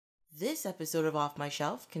This episode of Off My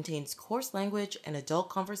Shelf contains coarse language and adult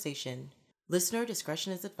conversation. Listener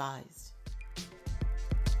discretion is advised.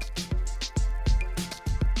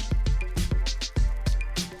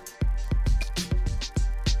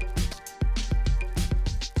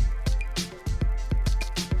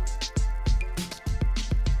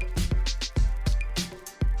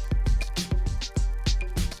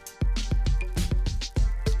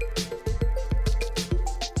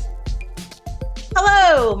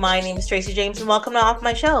 Hello, my name is Tracy James and welcome to Off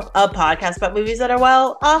My Shelf, a podcast about movies that are,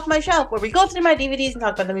 well, off my shelf, where we go through my DVDs and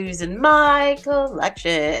talk about the movies in my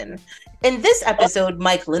collection. In this episode,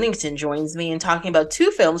 Mike Linnington joins me in talking about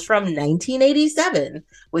two films from 1987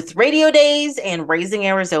 with Radio Days and Raising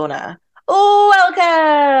Arizona. Oh,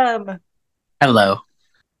 welcome! Hello.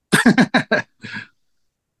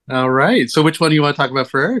 All right. So which one do you want to talk about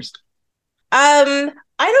first? I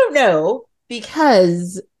don't know,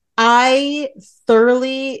 because I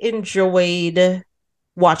thoroughly enjoyed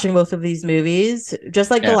watching both of these movies.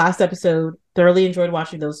 Just like the last episode, thoroughly enjoyed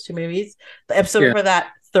watching those two movies. The episode for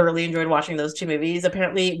that, thoroughly enjoyed watching those two movies.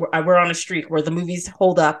 Apparently, we're on a streak where the movies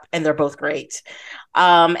hold up and they're both great.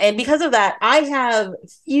 And because of that, I have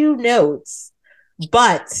few notes,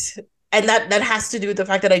 and that has to do with the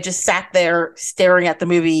fact that I just sat there staring at the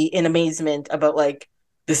movie in amazement about, like,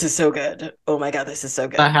 this is so good. Oh my God, this is so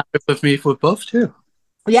good. That happened with me with both too.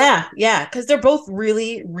 Yeah, because they're both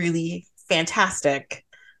really, really fantastic.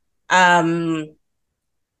 You know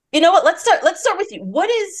what? Let's start with you. What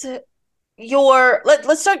is your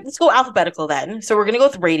let's go alphabetical then. So we're gonna go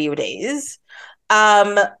with Radio Days.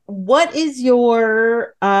 What is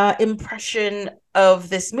your impression of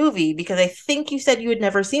this movie? Because I think you said you had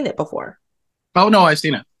never seen it before. Oh no, I've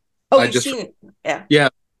seen it. Oh, you've seen it. Yeah. Yeah.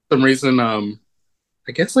 For some reason,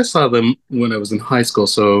 I guess I saw them when I was in high school,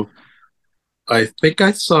 so I think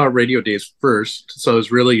I saw Radio Days first, so I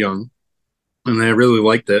was really young, and I really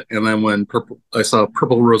liked it. And then when I saw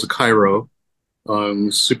Purple Rose of Cairo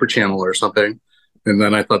on Super Channel or something, and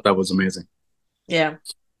then I thought that was amazing. Yeah.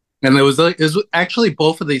 And it was actually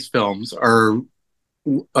both of these films I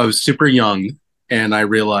was super young, and I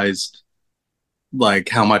realized like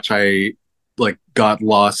how much I like got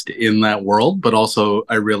lost in that world, but also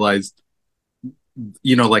I realized,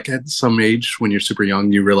 you know, like at some age when you're super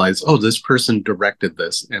young, you realize, oh, this person directed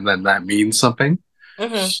this, and then that means something.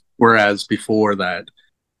 Mm-hmm. Whereas before that,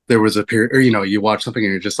 there was a period, or, you know, you watch something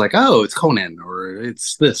and you're just like, oh, it's Conan, or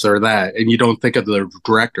it's this or that, and you don't think of the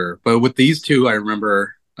director. But with these two, I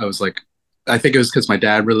remember I was like, I think it was because my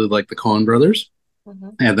dad really liked the Coen brothers. Mm-hmm.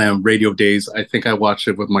 And then Radio Days, I think I watched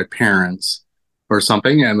it with my parents or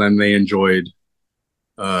something, and then they enjoyed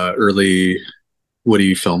early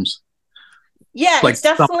Woody films. Yeah, like, it's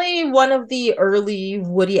definitely one of the early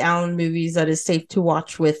Woody Allen movies that is safe to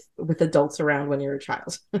watch with adults around when you're a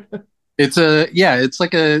child. It's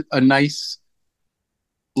like a nice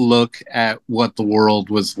look at what the world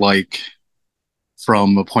was like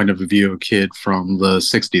from a point of view of a kid from the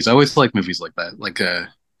 60s. I always like movies like that. Like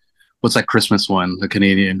what's that Christmas one? The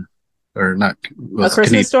Canadian, or not? A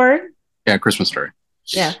Christmas Story? Yeah, Christmas Story.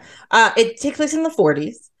 Yeah. It takes place in the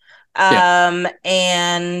 40s.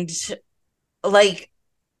 And like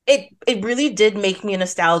it really did make me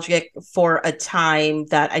nostalgic for a time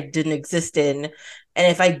that I didn't exist in.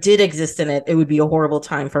 And if I did exist in it, it would be a horrible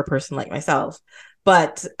time for a person like myself.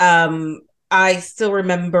 But I still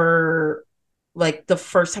remember, like, the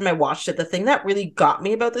first time I watched it, the thing that really got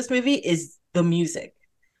me about this movie is the music.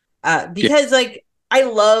 Because like, I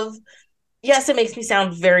love, yes, it makes me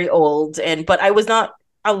sound very old, but I was not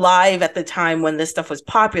alive at the time when this stuff was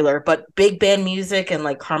popular, but big band music and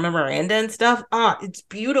like Carmen Miranda and stuff, it's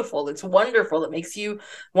beautiful, it's wonderful, it makes you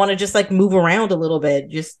want to just like move around a little bit,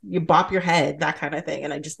 just you bop your head, that kind of thing,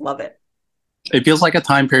 and I just love it. It feels like a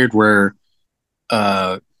time period where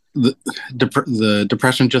the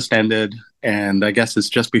Depression just ended, and I guess it's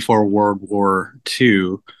just before World War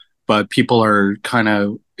II, but people are kind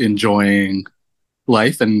of enjoying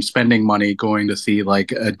life and spending money going to see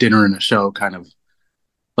like a dinner and a show, kind of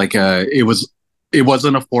like it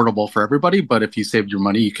wasn't affordable for everybody, but if you saved your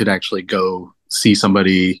money, you could actually go see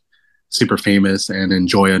somebody super famous and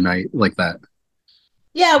enjoy a night like that.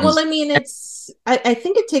 Yeah, well, I mean, I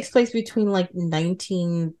think it takes place between like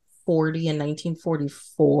 1940 and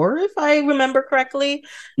 1944, if I remember correctly.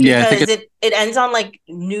 Yeah, because it ends on like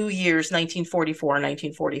New Year's 1944 or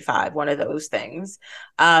 1945, one of those things.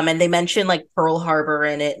 And they mention like Pearl Harbor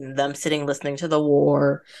in it and them sitting listening to the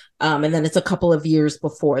war. And then it's a couple of years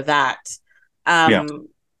before that.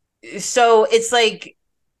 So it's like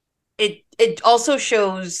it also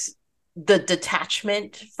shows the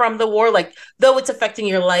detachment from the war, like though it's affecting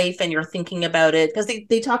your life and you're thinking about it, because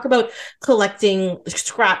they talk about collecting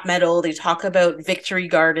scrap metal, they talk about victory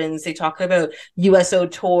gardens, they talk about USO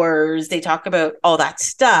tours, they talk about all that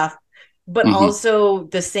stuff, but Hmm. also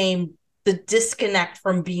the disconnect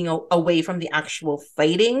from being away from the actual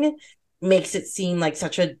fighting makes it seem like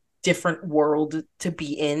such a different world to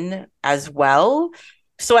be in as well.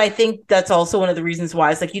 So I think that's also one of the reasons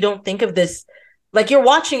why it's like you don't think of this, like you're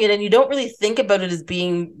watching it and you don't really think about it as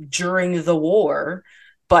being during the war,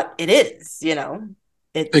 but it is,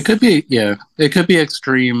 It it's could be, yeah, it could be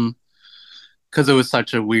extreme because it was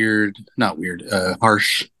such a weird, not weird,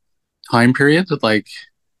 harsh time period. Like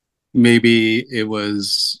maybe it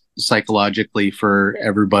was psychologically for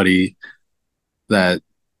everybody that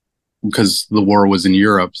because the war was in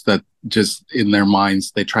Europe, that just in their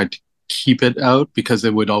minds they tried to keep it out because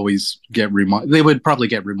it would always get they would probably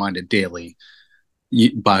get reminded daily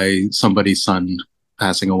by somebody's son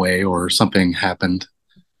passing away or something happened.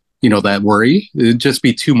 That worry, it'd just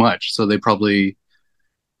be too much. So they probably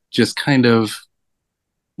just kind of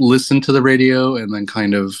listened to the radio and then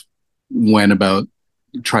kind of went about,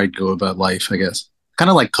 tried to go about life, I guess. Kind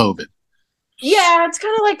of like COVID. yeah, it's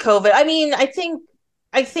kind of like COVID. I mean, I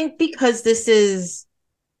think because this is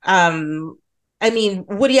um I mean,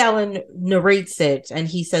 Woody Allen narrates it and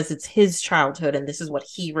he says it's his childhood and this is what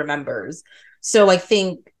he remembers. So I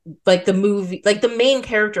think like the movie, like the main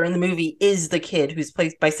character in the movie is the kid who's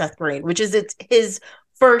played by Seth Green, which is it's his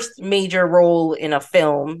first major role in a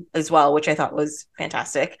film as well, which I thought was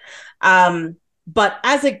fantastic. But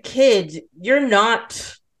as a kid, you're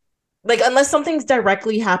not like, unless something's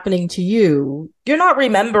directly happening to you, you're not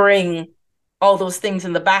remembering all those things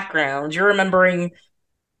in the background. You're remembering,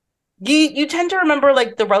 you tend to remember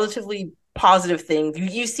like the relatively positive things.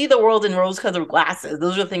 You see the world in rose colored glasses.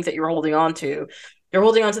 Those are the things that you're holding on to. You're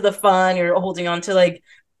holding on to the fun. You're holding on to like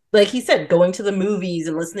he said, going to the movies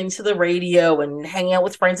and listening to the radio and hanging out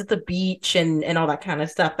with friends at the beach and all that kind of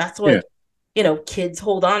stuff. That's Yeah. what kids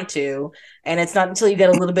hold on to. And it's not until you get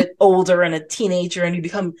a little bit older and a teenager and you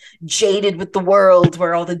become jaded with the world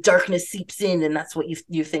where all the darkness seeps in, and that's what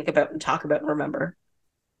you think about and talk about and remember.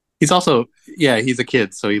 He's also, yeah, he's a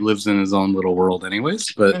kid, so he lives in his own little world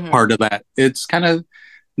anyways. But Mm-hmm. part of that, it's kind of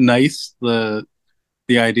nice, the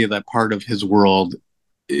idea that part of his world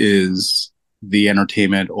is the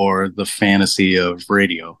entertainment or the fantasy of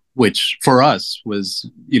radio, which for us was,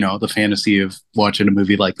 the fantasy of watching a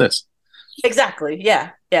movie like this. Exactly.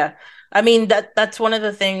 Yeah. Yeah. I mean, that's one of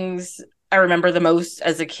the things I remember the most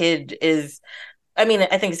as a kid is, I mean,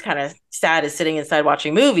 I think it's kind of sad as sitting inside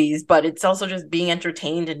watching movies, but it's also just being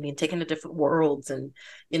entertained and being taken to different worlds and,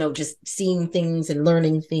 just seeing things and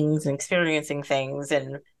learning things and experiencing things.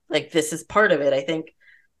 And like, this is part of it. I think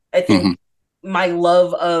Hmm. my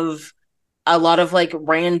love of a lot of like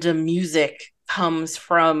random music comes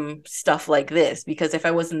from stuff like this, because if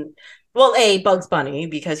I wasn't, well, a Bugs Bunny,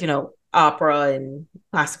 because opera and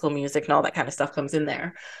classical music and all that kind of stuff comes in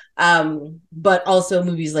there, but also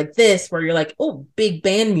movies like this where you're like, oh, big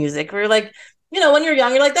band music, where you're like, when you're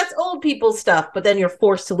young you're like, that's old people stuff, but then you're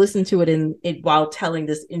forced to listen to it in it while telling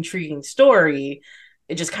this intriguing story.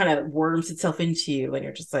 It just kind of worms itself into you and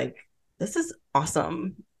you're just like, this is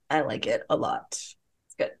awesome. I like it a lot.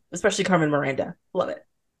 Good, especially Carmen Miranda. Love it.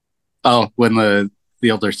 Oh, when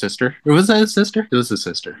the older sister, it was a sister. It was a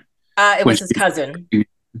sister It when was his cousin.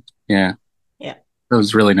 yeah, Yeah. that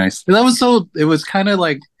was really nice. That was so. It was kind of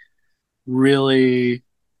like really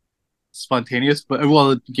spontaneous, but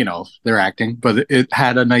well, they're acting, but it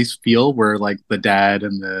had a nice feel where like the dad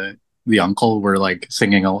and the uncle were like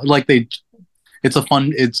singing, like they. It's a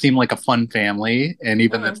fun. It seemed like a fun family, and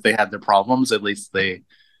even if Mhm. they had their problems, at least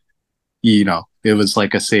it was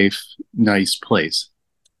like a safe, nice place.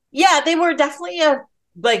 Yeah, they were definitely a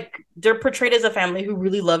like they're portrayed as a family who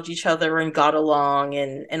really loved each other and got along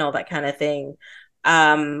and all that kind of thing.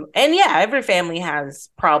 And yeah, every family has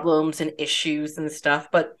problems and issues and stuff,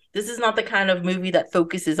 but this is not the kind of movie that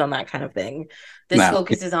focuses on that kind of thing. This Now,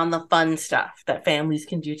 focuses on the fun stuff that families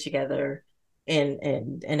can do together and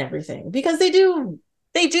everything, because they do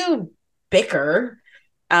bicker.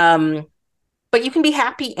 Um, but you can be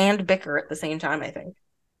happy and bicker at the same time, I think.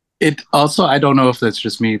 it also, I don't know if that's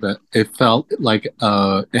just me, but it felt like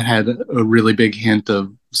it had a really big hint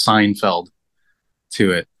of Seinfeld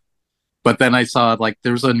to it. But then I saw like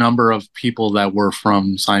there's a number of people that were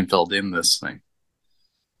from Seinfeld in this thing.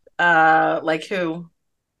 Like who?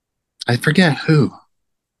 I forget who.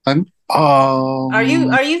 I'm Are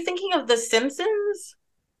you thinking of The Simpsons?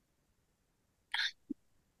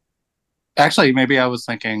 actually maybe I was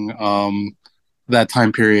thinking that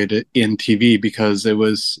time period in TV because it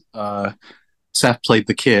was Seth played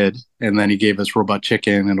the kid, and then he gave us Robot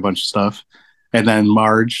Chicken and a bunch of stuff, and then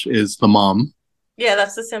Marge is the mom. Yeah,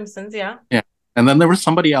 that's The Simpsons. Yeah. Yeah, and then there was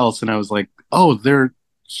somebody else, and I was like, oh, they're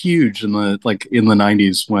huge in the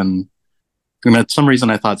 '90s when, and at some reason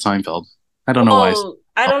I thought Seinfeld. I don't know why. Well,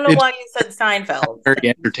 I don't know It's why you said Seinfeld. very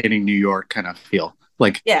entertaining New York kind of feel,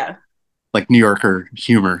 Yeah. like New Yorker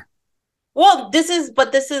humor. Well, this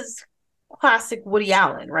is classic Woody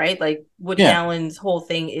Allen, right? Like Woody Yeah, Allen's whole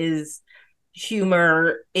thing is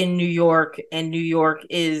humor in New York, and New York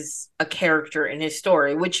is a character in his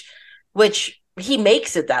story, which he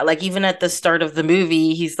makes it that. Like even at the start of the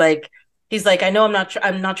movie, he's like, I know I'm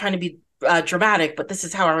not trying to be dramatic, but this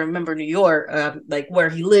is how I remember New York, like where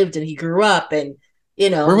he lived and he grew up, and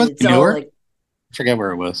where was it's it, all Newark? like I forget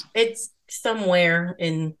where it was. it's somewhere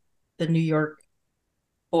in the New York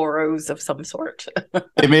boroughs of some sort.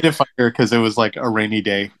 They made it funnier because it was like a rainy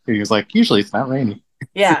day. He was like, usually it's not rainy.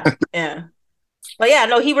 Yeah, yeah. But yeah,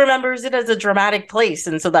 no, he remembers it as a dramatic place.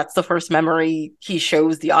 And so that's the first memory he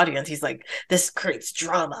shows the audience. He's like, this creates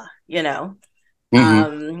drama.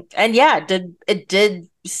 Hmm. And yeah, it did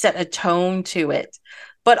set a tone to it.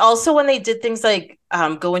 But also when they did things like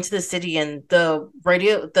go into the city and the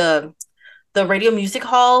radio music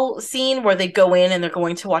hall scene where they go in and they're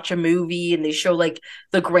going to watch a movie and they show like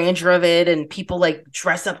the grandeur of it and people like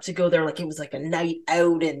dress up to go there like it was like a night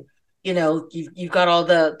out, and you've got all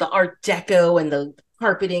the art deco and the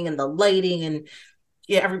carpeting and the lighting, and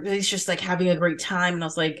yeah, everybody's just like having a great time, and I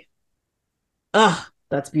was like, oh,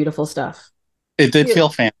 that's beautiful stuff. It did Yeah. feel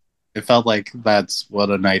fancy. It felt like that's what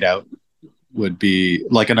a night out would be.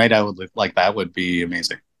 Like a night out would look like that would be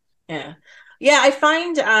amazing. Yeah. Yeah, I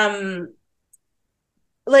find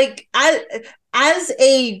like as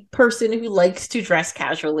a person who likes to dress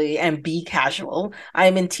casually and be casual,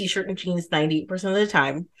 I'm in t-shirt and jeans 98% of the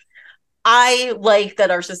time. I like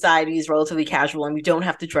that our society is relatively casual and we don't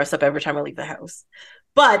have to dress up every time we leave the house.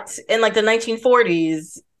 But in like the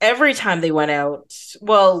 1940s, every time they went out,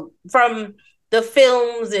 well, from the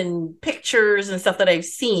films and pictures and stuff that I've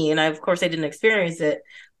seen, of course I didn't experience it,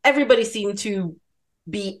 everybody seemed to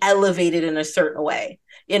be elevated in a certain way.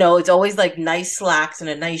 It's always like nice slacks and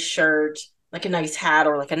a nice shirt, like a nice hat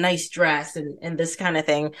or like a nice dress and this kind of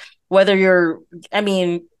thing. Whether I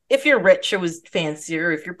mean, if you're rich, it was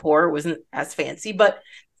fancier. If you're poor, it wasn't as fancy. But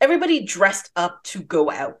everybody dressed up to go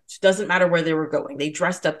out. Doesn't matter where they were going. They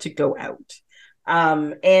dressed up to go out.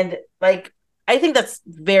 And like I think that's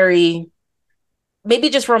very maybe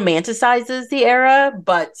just romanticizes the era,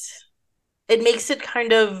 but it makes it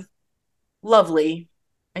kind of lovely,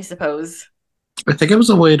 I suppose. I think it was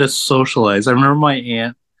a way to socialize. I remember my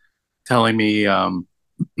aunt telling me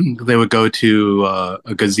they would go to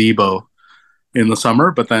a gazebo in the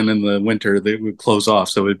summer, but then in the winter they would close off.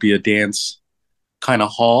 So it would be a dance kind of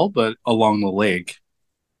hall, but along the lake.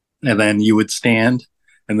 And then you would stand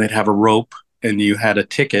and they'd have a rope and you had a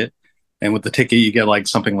ticket. And with the ticket, you get like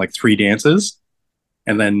something like three dances.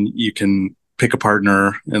 And then you can pick a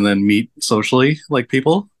partner and then meet socially like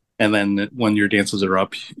people. And then when your dances are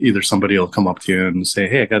up, either somebody will come up to you and say,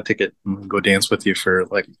 hey, I got a ticket and go dance with you for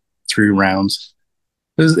like 3 rounds.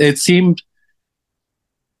 It seemed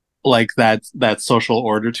like that social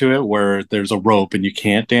order to it where there's a rope and you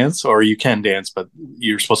can't dance, or you can dance but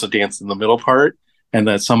you're supposed to dance in the middle part, and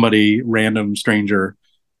that somebody random stranger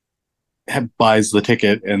buys the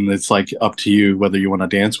ticket and it's like up to you whether you want to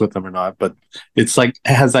dance with them or not. But it's like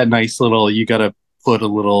it has that nice little, you got to put a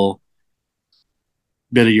little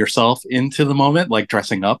bit of yourself into the moment, like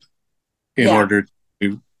dressing up in Yeah. order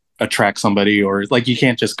to attract somebody, or like you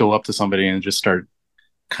can't just go up to somebody and just start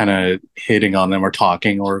kind of hitting on them or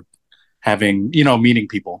talking or having, meeting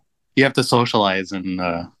people. You have to socialize and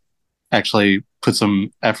actually put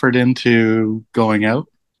some effort into going out.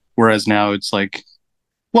 Whereas now it's like,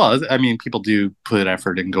 well, I mean, people do put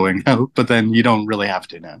effort in going out, but then you don't really have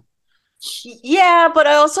to now. Yeah, but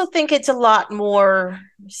I also think it's a lot more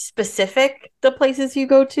specific, the places you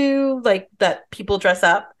go to, like that people dress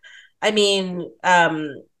up. I mean,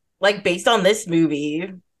 like based on this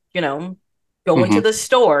movie, you know, go into Hmm. the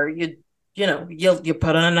store, you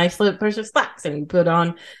put on a nice little pair of slacks and you put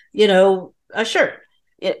on, a shirt.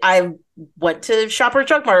 I went to Shopper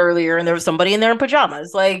Drug Mart earlier and there was somebody in there in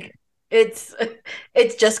pajamas. Like it's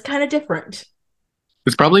it's just kind of different.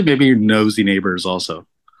 It's probably maybe your nosy neighbors also.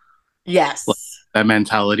 Like Yes. that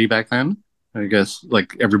mentality back then. I guess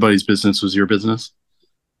like everybody's business was your business.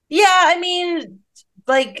 Yeah, I mean,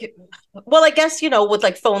 like, well, I guess, with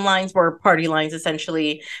like phone lines were party lines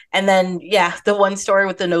essentially. And then, yeah, the one story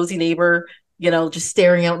with the nosy neighbor, just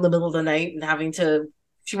staring out in the middle of the night and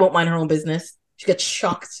she won't mind her own business. She gets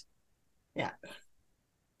shocked. Yeah.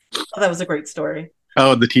 Oh, that was a great story.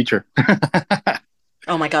 Oh, the teacher.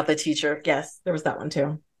 Oh my God, the teacher. Yes, there was that one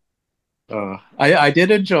too. I did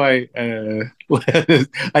enjoy.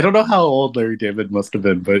 I don't know how old Larry David must have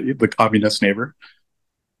been, but the communist neighbor,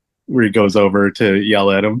 where he goes over to yell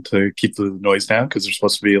at him to keep the noise down because they're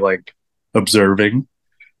supposed to be like observing,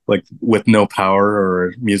 like with no power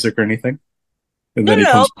or music or anything. And No, then no,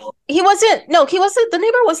 he comes. no. He wasn't. No, he wasn't. The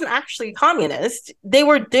neighbor wasn't actually communist. They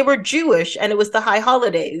were Jewish, and it was the high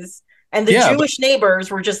holidays, and the Yeah, but Jewish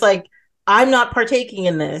neighbors were just like, "I'm not partaking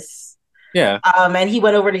in this." yeah, And he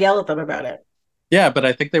went over to yell at them about it. yeah, but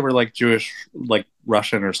I think they were like Jewish, like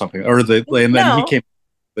Russian or something, or and then he No, came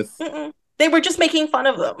with. they were just making fun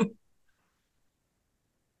of them.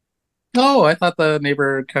 Oh, I thought the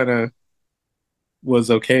neighbor kind of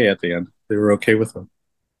was okay at the end. They were okay with him.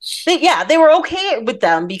 They were okay with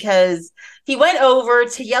them because he went over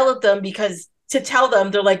to yell at them because to tell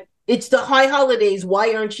them they're like, it's the high holidays.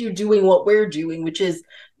 Why aren't you doing what we're doing, which is,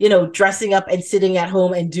 dressing up and sitting at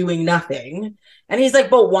home and doing nothing? And he's like,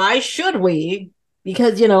 but why should we?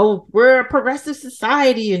 Because we're a progressive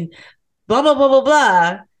society and blah blah blah blah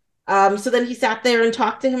blah. So then he sat there and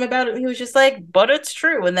talked to him about it, and he was just like, but it's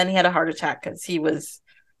true. And then he had a heart attack because he was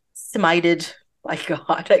smited by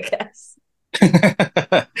God, I guess.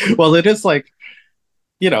 Well, it is like,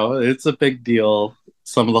 it's a big deal,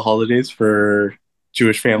 some of the holidays for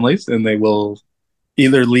Jewish families, and they will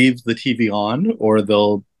either leave the TV on or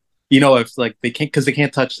they'll, if like they can't, because they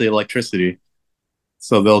can't touch the electricity.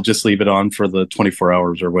 So they'll just leave it on for the 24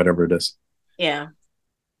 hours or whatever it is. Yeah.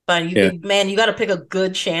 But Yeah. man, you got to pick a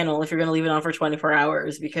good channel if you're going to leave it on for 24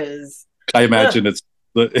 hours because I imagine it's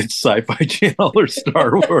Sci-Fi Channel or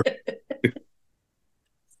Star Wars.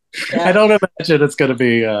 yeah. I don't imagine it's going to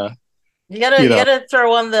be, you gotta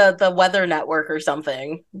throw on the Weather Network or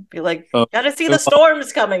something. Be like, gotta see the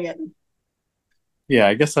storms coming in. Yeah,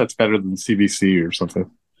 I guess that's better than CBC or something.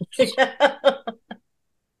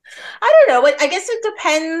 I don't know. I guess it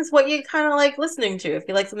depends what you kind of like listening to. If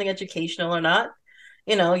you like something educational or not,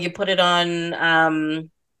 you put it on.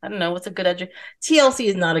 I don't know what's a good TLC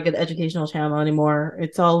is not a good educational channel anymore.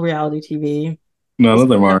 It's all reality TV. None of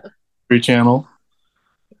them are. Free Channel.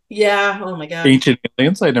 Yeah. Oh my God. Ancient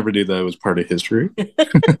Aliens. I never knew that was part of history.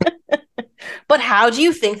 But how do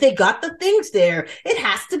you think they got the things there? It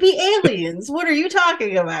has to be aliens. What are you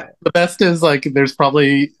talking about? The best is like there's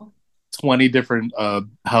probably 20 different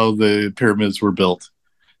how the pyramids were built.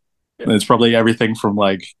 And it's probably everything from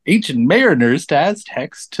like ancient mariners to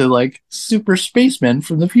Aztecs to like super spacemen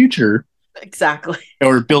from the future. Exactly.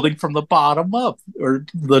 Or building from the bottom up or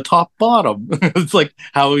the top bottom. It's like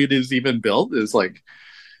how it is even built is like,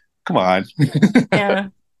 come on. Yeah.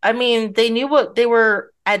 I mean, they knew what they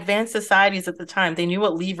were advanced societies at the time. They knew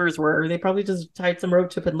what levers were. They probably just tied some rope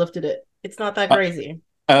to it and lifted it. It's not that crazy.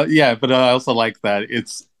 Yeah, but I also like that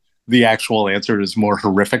it's the actual answer is more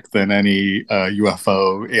horrific than any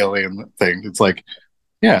UFO alien thing. It's like,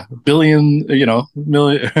 yeah, billion,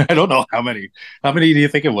 million. I don't know how many. How many do you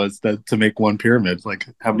think it was to make one pyramid? Like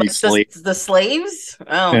how many slaves? The slaves?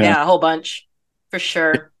 Oh yeah, a whole bunch for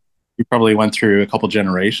sure. You probably went through a couple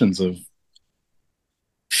generations of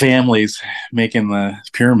families making the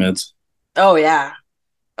pyramids. Oh yeah.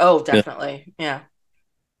 Oh, definitely. Yeah.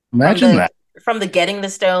 Imagine that. From the getting the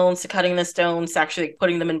stones to cutting the stones to actually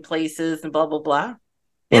putting them in places and blah blah blah.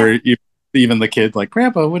 Or even the kid like,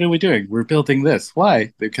 Grandpa, what are we doing? We're building this.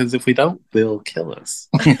 Why? Because if we don't, they'll kill us.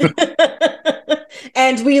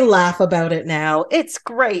 And we laugh about it now. It's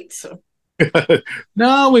great.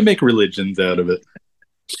 No, we make religions out of it.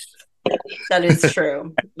 That is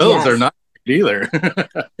true. Those are not either.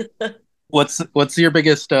 What's your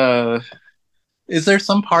biggest is there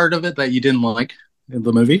some part of it that you didn't like in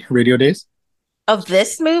the movie Radio Days? Of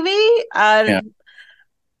this movie? Like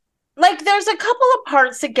there's a couple of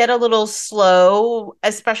parts that get a little slow,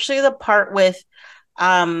 especially the part with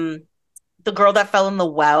the girl that fell in the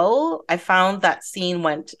well. I found that scene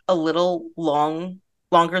went a little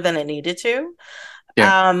longer than it needed to.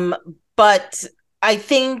 Yeah. But I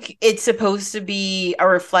think it's supposed to be a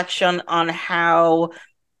reflection on how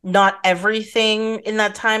not everything in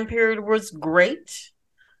that time period was great,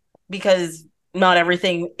 because not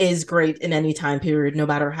everything is great in any time period, no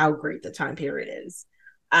matter how great the time period is.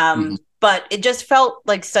 But it just felt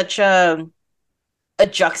like such a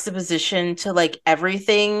juxtaposition to like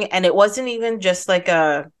everything, and it wasn't even just like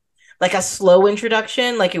a slow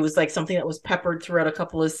introduction. Like it was like something that was peppered throughout a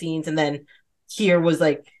couple of scenes, and then here was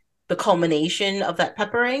like the culmination of that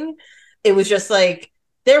peppering. It was just like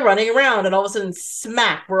they're running around, and all of a sudden,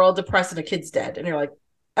 smack, we're all depressed and a kid's dead, and you're like,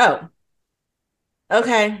 oh,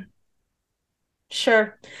 okay.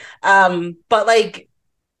 Sure. But like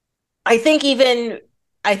I think even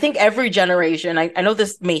I think every generation, I know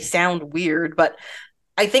this may sound weird, but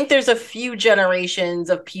I think there's a few generations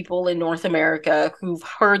of people in North America who've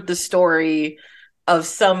heard the story of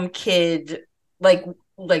some kid like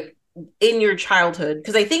like in your childhood.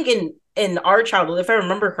 Because I think in our childhood, if I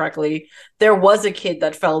remember correctly, there was a kid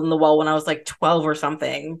that fell in the well when I was like 12 or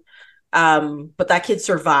something. But that kid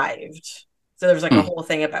survived. So there was like a Hmm. whole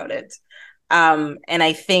thing about it. And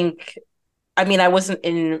I think I mean I wasn't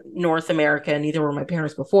in North America, neither were my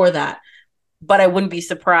parents before that, but I wouldn't be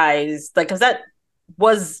surprised, like, because that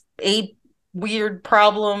was a weird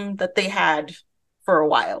problem that they had for a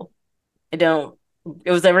while. I don't,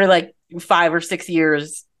 it was every like 5 or 6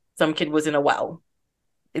 years, some kid was in a well.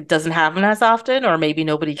 It doesn't happen as often, or maybe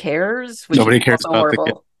nobody cares, which is Nobody cares also about the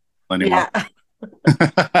kids horrible. anymore.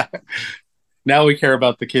 Yeah. Now we care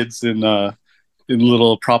about the kids in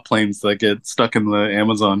little prop planes that get stuck in the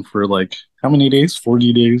Amazon for like how many days?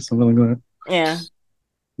 40 days, something like that. Yeah.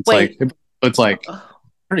 It's like Wait. it's like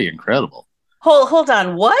pretty incredible. Hold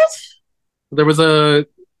on. What? There was a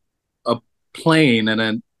plane and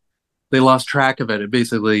then they lost track of it. It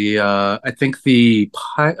basically I think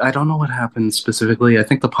I don't know what happened specifically. I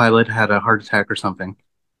think the pilot had a heart attack or something.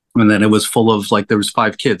 And then it was full of like there was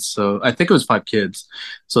five kids. So I think it was five kids.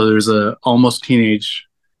 So there's a almost teenage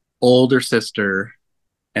older sister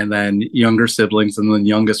and then younger siblings and the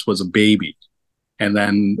youngest was a baby. And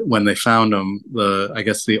then when they found him, the I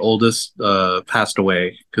guess the oldest passed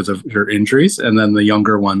away because of her injuries, and then the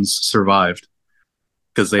younger ones survived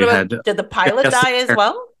because What they about, had. did the I pilot guess die as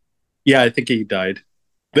well? yeah, I think he died.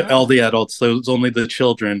 All Oh. the adults, so it was only the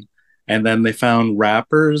children, and then they found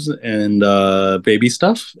wrappers and baby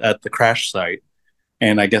stuff at the crash site,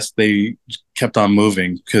 and I guess they kept on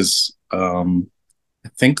moving because I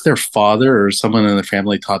think their father or someone in the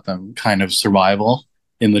family taught them kind of survival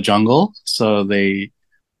in the jungle, so they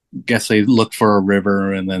guess they looked for a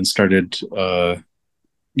river and then started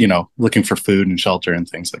looking for food and shelter and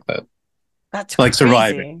things like that, That's like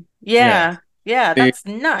surviving. crazy. Yeah. Yeah. Yeah, They, that's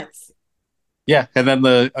nuts. yeah, and then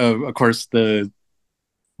the of course the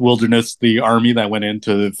wilderness, the army that went in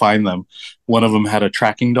to find them, one of them had a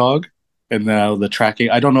tracking dog, and now the tracking,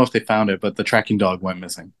 I don't know if they found it, but the tracking dog went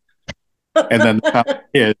missing, and then they found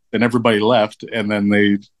it and everybody left, and then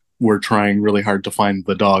they were trying really hard to find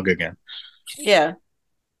the dog again. Yeah.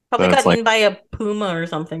 Probably So got it's like eaten by a puma or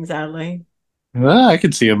something, sadly. I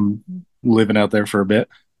could see him living out there for a bit.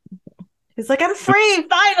 He's like, I'm free,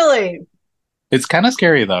 finally. It's kind of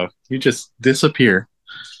scary though. You just disappear.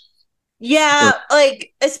 Yeah, Or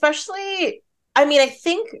like, especially, I mean, I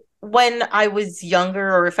think when I was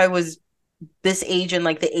younger, or if I was this age in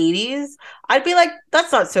like the 80s, I'd be like,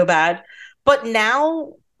 that's not so bad. But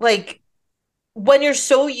now, like, when you're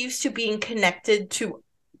so used to being connected to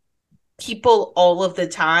people all of the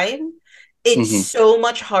time, it's Mhm. so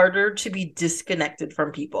much harder to be disconnected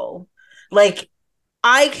from people. Like,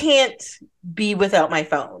 I can't be without my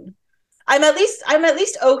phone. I'm at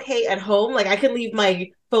least okay at home. Like I can leave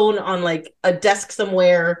my phone on like a desk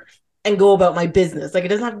somewhere and go about my business. Like it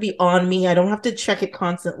doesn't have to be on me. I don't have to check it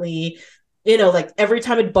constantly. Like every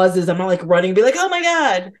time it buzzes, I'm not like running and be like, oh my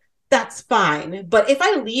God, that's fine. But if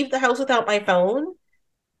I leave the house without my phone,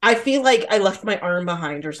 I feel like I left my arm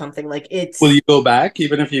behind or something. Like Will it's you go back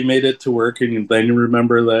even if you made it to work and then you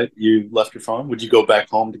remember that you left your phone? Would you go back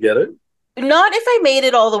home to get it? not if I made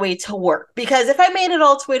it all the way to work, because if I made it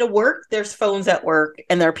all the way to work, there's phones at work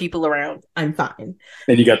and there are people around. I'm fine.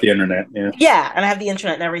 And you got the internet, yeah. Yeah, and I have the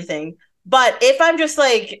internet and everything. But if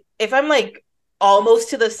I'm like almost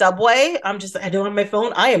to the subway, I'm just I don't have my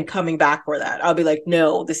phone. I am coming back for that. I'll be like,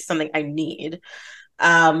 no, this is something I need.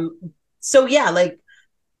 Um, so yeah, like,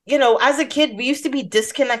 as a kid, we used to be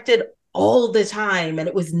disconnected all the time and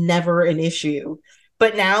it was never an issue.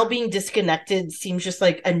 But now being disconnected seems just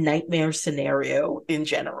like a nightmare scenario in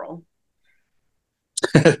general.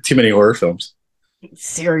 Too many horror films.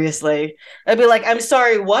 Seriously. I'd be like, I'm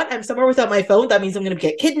sorry, what? I'm somewhere without my phone. That means I'm going to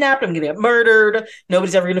get kidnapped. I'm going to get murdered.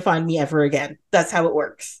 Nobody's ever going to find me ever again. That's how it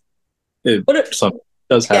works. It What if, some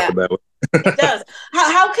does yeah, happen that way. it does.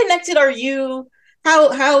 How connected are you?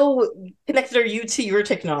 How connected are you to your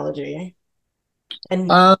technology? And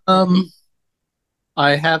Um,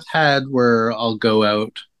 I have had where I'll go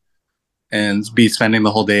out and be spending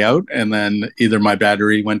the whole day out, and then either my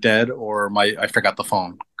battery went dead or my I forgot the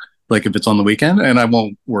phone. Like if it's on the weekend, and I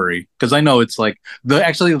won't worry because I know it's like the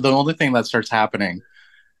only thing that starts happening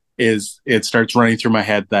is it starts running through my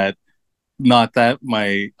head that not that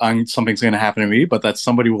something's going to happen to me, but that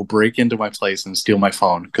somebody will break into my place and steal my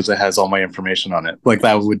phone because it has all my information on it. Like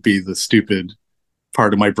that would be the stupid.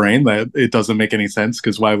 part of my brain that it doesn't make any sense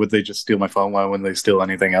because why would they just steal my phone? Why wouldn't they steal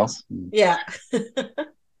anything else? Yeah.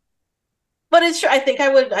 But it's true. I think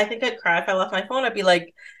I'd cry if I left my phone. I'd be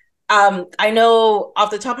like, I know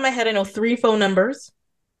off the top of my head, I know three phone numbers,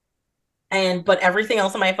 but everything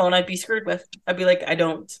else on my phone I'd be screwed with. I'd be like, I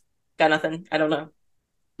don't got nothing. I don't know.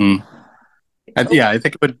 Mm. Oh, Yeah, I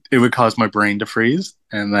think it would cause my brain to freeze,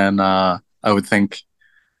 and then I would think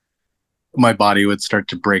my body would start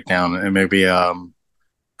to break down, and maybe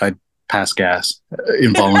I'd pass gas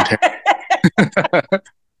involuntarily.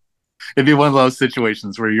 It'd be one of those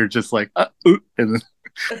situations where you're just like, ooh, and then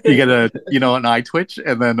you get an eye twitch,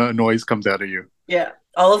 and then a noise comes out of you. yeah.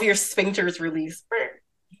 All of your sphincters release.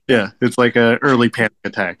 Yeah, it's like a early panic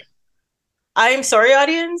attack. I'm sorry,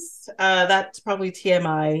 audience. That's probably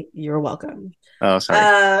TMI. You're welcome. Oh, sorry.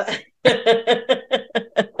 Uh,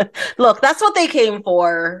 Look, that's what they came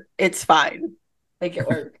for. It's fine. Make it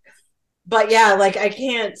work. But yeah, like I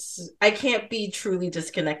can't be truly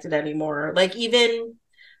disconnected anymore. Like even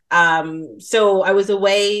so I was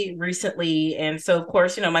away recently, and so of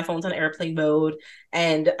course, my phone's on airplane mode,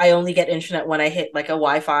 and I only get internet when I hit like a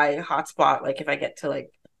Wi-Fi hotspot, like if I get to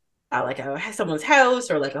someone's house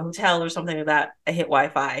or like a hotel or something like that, I hit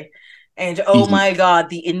Wi-Fi. And oh Mhm. my God,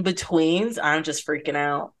 the in-betweens, I'm just freaking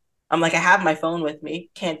out. I'm like, I have my phone with me,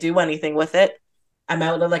 can't do anything with it. I'm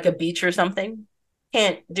out at like a beach or something,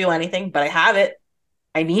 can't do anything, but I have it.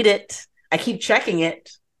 I need it. I keep checking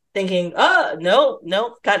it, thinking, oh, no,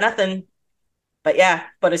 no, got nothing. But yeah,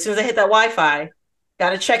 but as soon as I hit that Wi-Fi,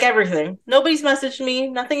 got to check everything. Nobody's messaged me.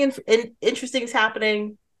 Nothing interesting is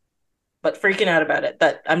happening, but freaking out about it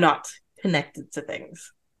that I'm not connected to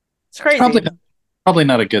things. It's It's probably crazy. probably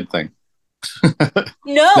not a good thing.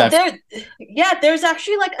 No, That there's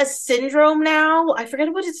actually like a syndrome now. I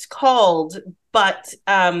forget what it's called, but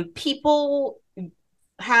people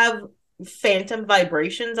have phantom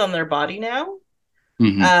vibrations on their body now.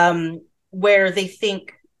 mhm. Where they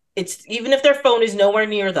think it's even if their phone is nowhere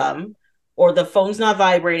near them, or the phone's not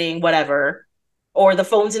vibrating, whatever, or the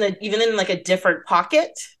phone's even in like a different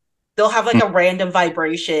pocket, they'll have like a random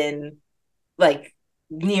vibration like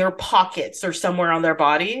near pockets or somewhere on their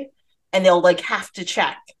body, and they'll like have to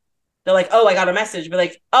check. They're like, oh, I got a message, but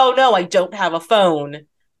like, oh no, I don't have a phone.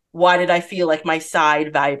 Why did I feel like my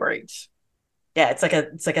side vibrate? Yeah, it's like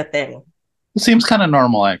a thing. It seems kind of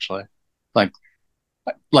normal actually.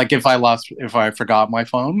 Like if I forgot my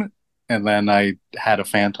phone and then I had a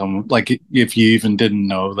phantom, like if you even didn't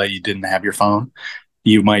know that you didn't have your phone,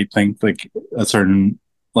 you might think like a certain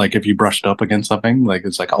like if you brushed up against something, like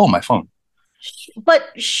it's like, oh, my phone. But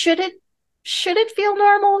should it feel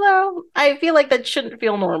normal though? I feel like that shouldn't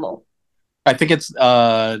feel normal. I think it's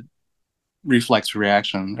reflex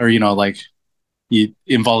reaction or like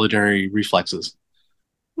involuntary reflexes.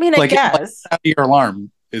 I mean, I Like guess. your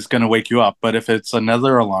alarm is going to wake you up, but if it's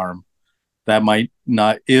another alarm, that might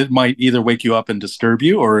not. It might either wake you up and disturb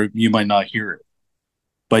you, or you might not hear it.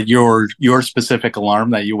 But your specific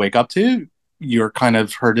alarm that you wake up to, you're kind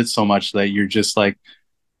of heard it so much that you're just like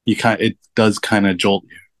it does kind of jolt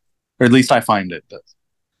you, or at least I find it does.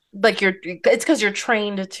 Like it's because you're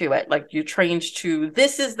trained to it. Like you're trained to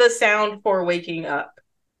this is the sound for waking up.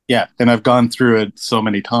 Yeah, and I've gone through it so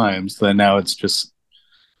many times that now it's just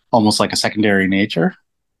almost like a secondary nature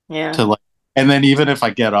Yeah. to like. And then even if I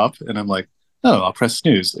get up and I'm like, oh, I'll press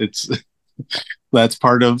snooze. It's that's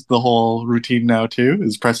part of the whole routine now too,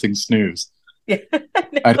 is pressing snooze. Yeah.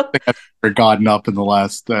 I don't think I've ever gotten up in the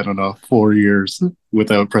last, I don't know, 4 years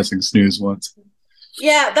without pressing snooze once.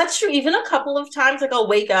 Yeah, that's true. Even a couple of times, like I'll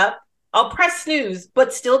wake up, I'll press snooze,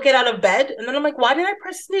 but still get out of bed. And then I'm like, why did I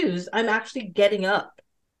press snooze? I'm actually getting up.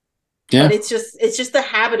 But Yeah. it's just the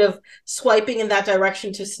habit of swiping in that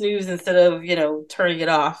direction to snooze instead of, turning it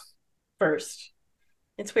off first.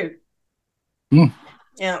 It's weird. Hmm.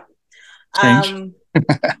 Yeah. Strange. Um,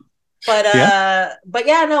 but Yeah. but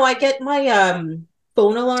yeah, no, I get my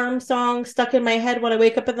phone alarm song stuck in my head when I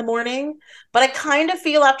wake up in the morning. But I kind of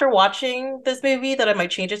feel after watching this movie that I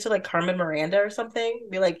might change it to like Carmen Miranda or something.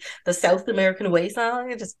 Be like the South American Way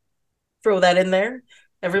song and just throw that in there.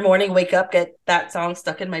 Every morning, wake up, get that song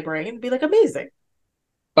stuck in my brain, be like amazing.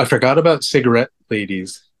 I forgot about cigarette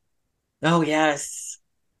ladies, Oh yes.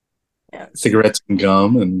 Yes. cigarettes and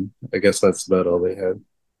gum, and I guess that's about all they had.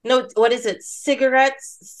 No, what is it?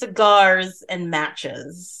 Cigarettes, cigars, and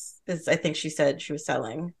matches. Is I think she said she was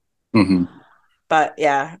selling. Hmm. But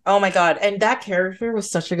yeah. Oh my God. And that character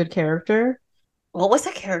was such a good character. What was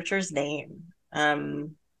that character's name?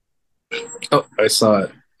 Oh, I saw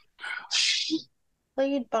it.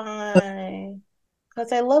 Played by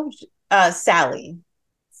because I loved Sally.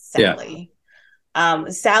 Yeah. Sally.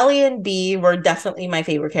 Sally and B were definitely my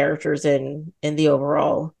favorite characters in the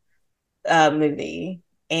overall movie,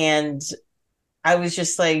 and I was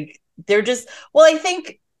just like, they're just well, I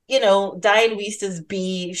think Diane Wiest as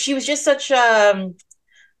B, she was just like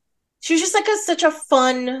such a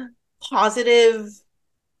fun, positive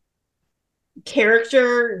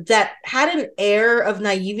character that had an air of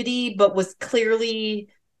naivety, but was clearly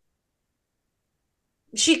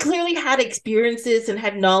she clearly had experiences and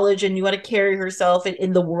had knowledge and knew how to carry herself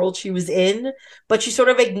in the world she was in, but she sort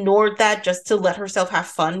of ignored that just to let herself have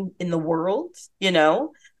fun in the world, you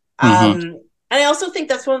know? Mm-hmm. And I also think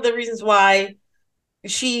that's one of the reasons why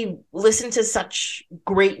she listened to such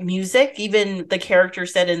great music. Even the character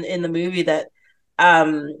said in the movie that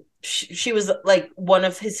she was like one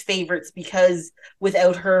of his favorites because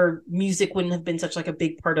without her, music wouldn't have been such like a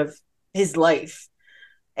big part of his life.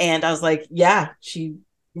 And I was like, yeah, she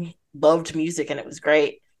loved music and it was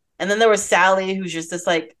great. And then there was Sally, who's just this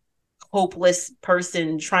like hopeless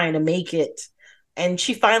person trying to make it. And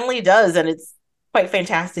she finally does. And it's quite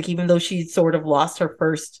fantastic, even though she sort of lost her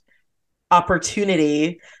first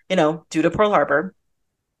opportunity, due to Pearl Harbor.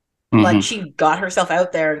 But Mm-hmm. she got herself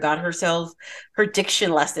out there and got herself her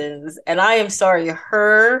diction lessons. And I am sorry,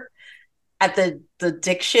 her at the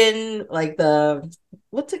diction, like the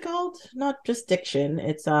what's it called? Not just diction,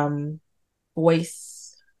 it's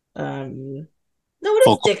voice. No, it is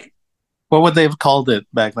Vocal. dick. What would they have called it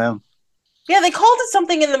back then? Yeah, they called it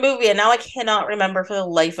something in the movie, and now I cannot remember for the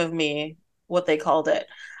life of me what they called it.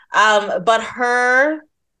 But her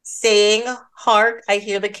saying, "Hark, I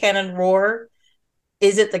hear the cannon roar.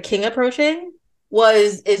 Is it the king approaching?"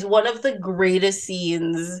 is one of the greatest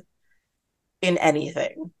scenes in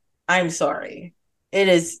anything. I'm sorry. It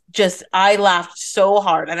is just I laughed so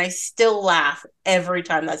hard and I still laugh every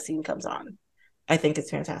time that scene comes on. I think it's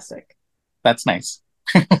fantastic. That's nice.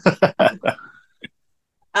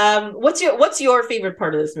 What's your favorite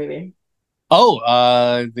part of this movie? Oh,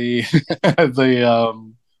 the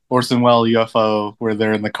the Orson Welles UFO where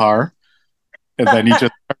they're in the car and then he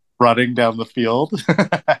just running down the field.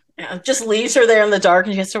 Yeah, just leaves her there in the dark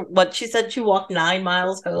and she has to what she said she walked 9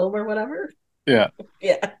 miles home or whatever. Yeah,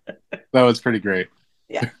 Yeah. that was pretty great.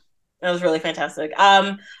 Yeah. That was really fantastic.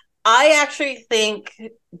 I actually think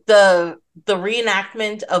the the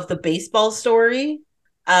reenactment of the baseball story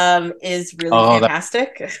is really Oh, that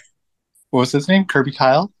fantastic. what was his name? Kirby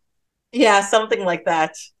Kyle? Yeah, something like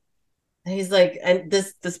that. He's like, and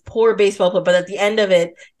this poor baseball player, but at the end of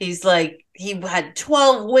it, he's like, he had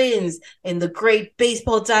 12 wins in the great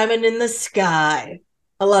baseball diamond in the sky.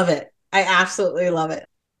 I love it. I absolutely love it.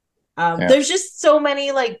 Yeah. There's just so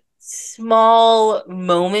many like small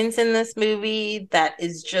moments in this movie that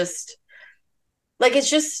is just like it's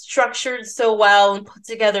just structured so well and put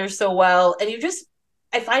together so well, and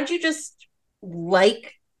I find you just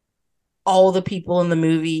like all the people in the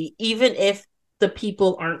movie, even if the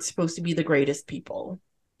people aren't supposed to be the greatest people,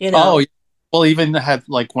 you Oh, know? well, even had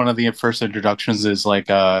like one of the first introductions is like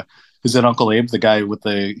is it Uncle Abe, the guy with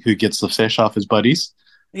the who gets the fish off his buddies?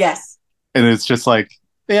 Yes. And it's just like,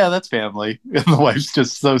 yeah, that's family. And the wife's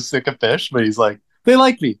just so sick of fish, but he's like, they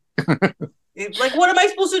like me. Like, what am I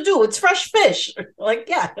supposed to do? It's fresh fish. Like,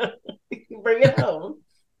 yeah, bring it home.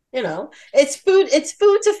 It's food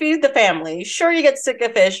to feed the family. Sure, you get sick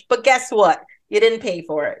of fish, but guess what? You didn't pay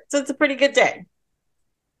for it. So it's a pretty good day.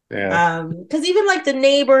 Yeah. Because even like the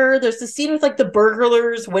neighbor, there's the scene with like the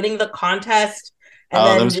burglars winning the contest and Oh,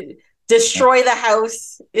 that then was destroy the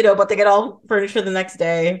house, but they get all furniture the next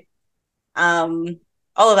day. Um,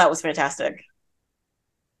 all of that was fantastic.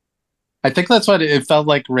 I think that's what it felt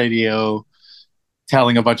like radio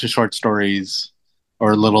telling a bunch of short stories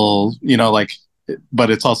or little, like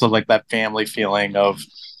but it's also like that family feeling of,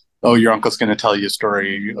 oh, your uncle's going to tell you a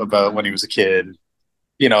story about when he was a kid.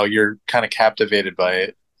 You're kind of captivated by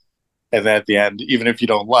it. And then at the end, even if you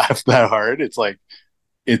don't laugh that hard, it's like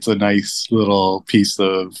it's a nice little piece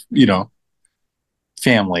of,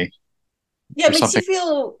 family Yeah, or something.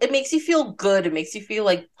 it makes you feel good. It makes you feel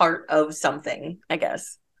like part of something, I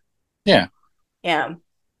guess. Yeah. Yeah.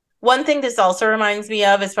 One thing this also reminds me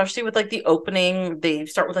of, especially with like the opening, they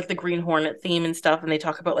start with like the Green Hornet theme and stuff, and they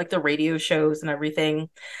talk about like the radio shows and everything.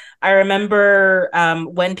 I remember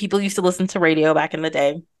when people used to listen to radio back in the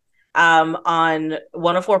day, on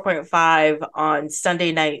 104.5 on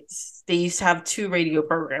Sunday nights, they used to have two radio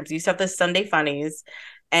programs. They used to have the Sunday Funnies,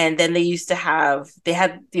 and then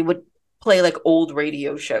they would play like old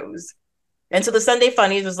radio shows. And so the Sunday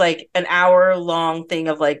Funnies was like an hour long thing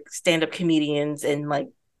of like stand up comedians and like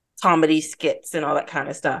comedy skits and all that kind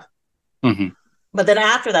of stuff. Hmm. But then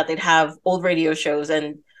after that, they'd have old radio shows.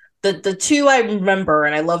 And the two I remember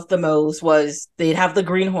and I loved the most was they'd have the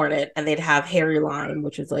Green Hornet and they'd have Harry Lime,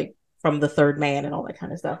 which is like from The Third Man and all that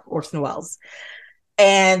kind of stuff, Orson Welles.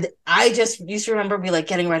 And I just used to remember me like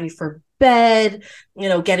getting ready for bed,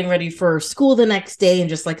 getting ready for school the next day and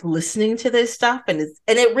just like listening to this stuff. And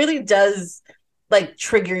it really does like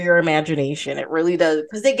trigger your imagination. It really does.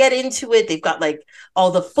 Because they get into it. They've got like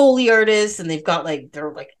all the Foley artists and they've got like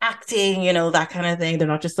they're like acting, that kind of thing. They're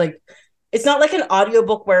not just like it's not like an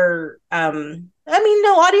audiobook where no,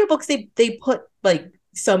 audiobooks they put like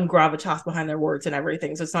some gravitas behind their words and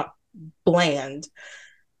everything. So it's not bland.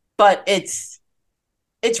 But it's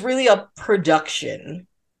really a production,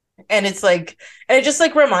 and it's like, and it just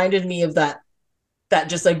like reminded me of that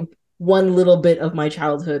just like one little bit of my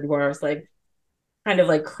childhood where I was like kind of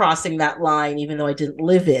like crossing that line, even though I didn't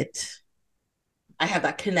live it. I have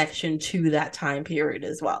that connection to that time period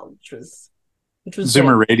as well, which was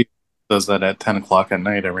Zoomer good. Radio does that at 10 o'clock at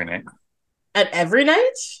night every night. At every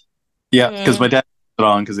night. Yeah, because my Mm. dad put it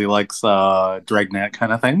on because he likes Dragnet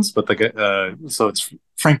kind of things. But so it's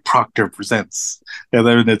Frank Proctor presents, and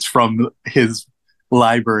then it's from his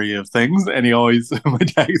library of things. And he always my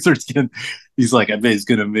dad starts getting, he's like, I bet he's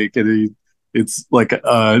gonna make it. It's like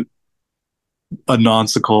a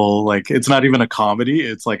nonsensical, like it's not even a comedy.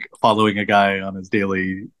 It's like following a guy on his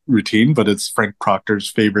daily routine, but it's Frank Proctor's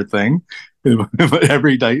favorite thing.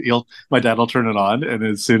 Every night, my dad will turn it on, and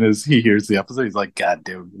as soon as he hears the episode, he's like, "God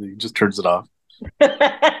damn!" He just turns it off.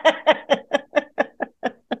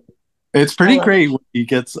 It's I pretty love it. great when he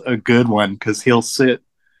gets a good one because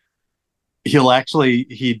he'll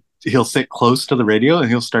actually he'll sit close to the radio and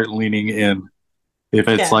he'll start leaning in if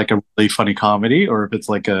it's Yeah, like a really funny comedy or if it's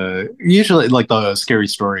like a usually like the scary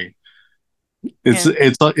story. It's yeah,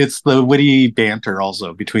 it's the witty banter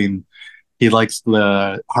also between he likes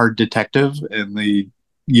the hard detective and the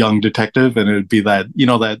young detective, and it would be that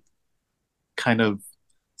that kind of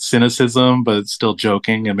cynicism, but still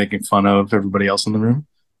joking and making fun of everybody else in the room.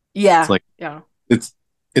 It's yeah, like yeah, it's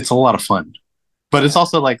it's a lot of fun, but it's yeah.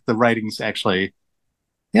 also like the writing's actually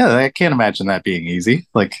yeah. I can't imagine that being easy.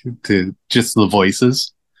 Like to just the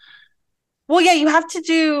voices. Well, yeah, you have to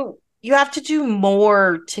do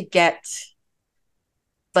more to get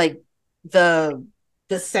like the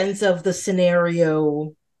the sense of the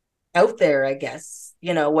scenario out there, I guess.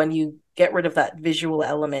 When you get rid of that visual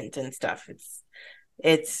element and stuff,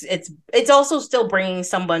 it's also still bringing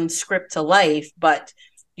someone's script to life, but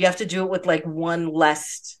you have to do it with like one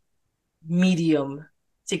less medium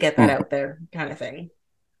to get that Mhm. out there, kind of thing.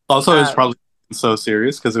 Also, it's Um, probably so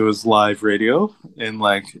serious because it was live radio, and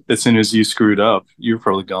like as soon as you screwed up, you're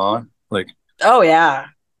probably gone. Like, oh yeah,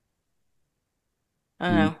 I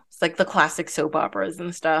don't mm, know. It's like the classic soap operas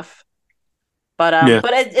and stuff. But yeah,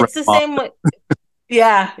 right it's the off. same with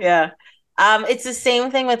yeah, yeah. It's the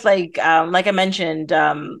same thing with like I mentioned,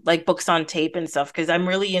 like books on tape and stuff, because I'm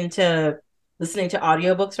really into listening to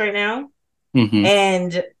audiobooks right now. Hmm.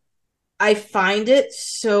 And I find it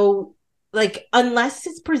so like unless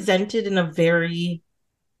it's presented in a very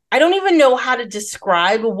I don't even know how to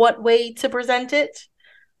describe what way to present it,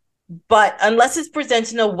 but unless it's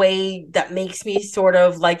presented in a way that makes me sort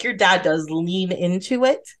of like your dad does lean into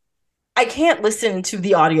it, I can't listen to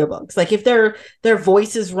the audiobooks. Like if their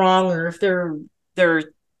voice is wrong or if they're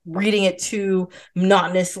reading it too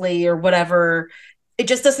monotonously or whatever, it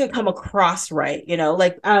just doesn't come across right,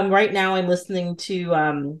 Like right now I'm listening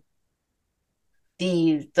to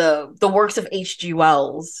the works of H.G.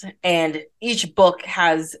 Wells, and each book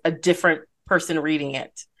has a different person reading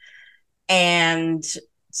it. And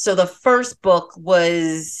so the first book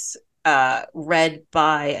was read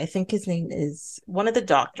by, I think his name is one of the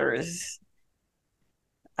doctors.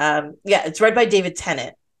 Yeah, it's read by David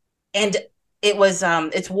Tennant, and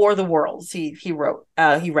it's War of the Worlds. He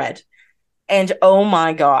read, and oh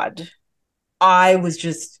my god, I was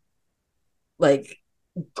just like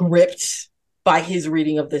gripped by his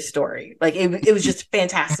reading of this story. Like it was just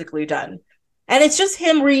fantastically done. And it's just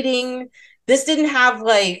him reading. This didn't have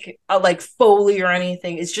like a like Foley or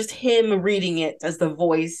anything. It's just him reading it as the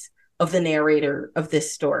voice of the narrator of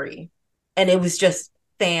this story. And it was just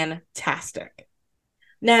fantastic.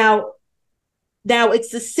 Now, now it's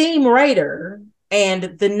the same writer and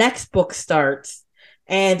the next book starts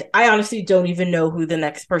and I honestly don't even know who the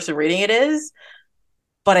next person reading it is,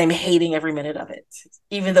 but I'm hating every minute of it,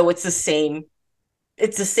 even though it's the same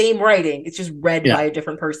writing. It's just read Yeah, by a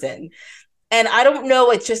different person. And I don't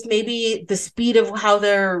know, it's just maybe the speed of how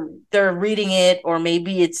they're reading it, or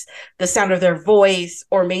maybe it's the sound of their voice,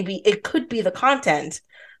 or maybe it could be the content,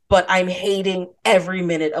 but I'm hating every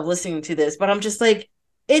minute of listening to this. But I'm just like,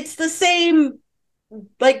 it's the same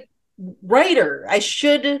like writer. I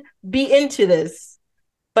should be into this.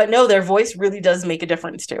 But no, their voice really does make a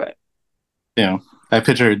difference to it. Yeah, I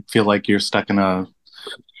feel like you're stuck in a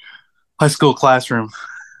high school classroom,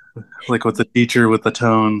 like with a teacher with a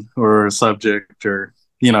tone or a subject, or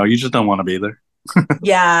you just don't want to be there.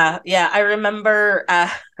 Yeah, yeah. I remember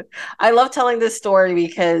I love telling this story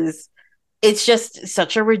because it's just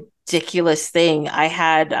such a ridiculous thing. I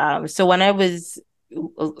had so when I was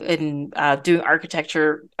in doing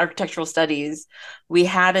architectural studies, we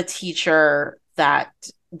had a teacher that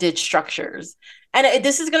did structures. And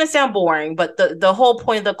this is going to sound boring, but the whole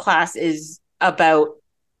point of the class is about,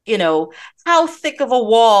 you know, how thick of a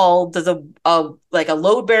wall does a like a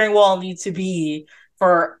load bearing wall need to be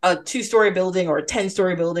for a 2-story building or a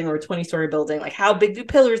 10-story building or a 20-story building? Like, how big do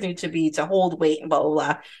pillars need to be to hold weight and blah blah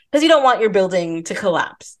blah, because you don't want your building to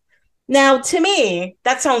collapse. Now, to me,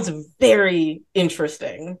 that sounds very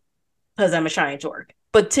interesting because I'm a science dork.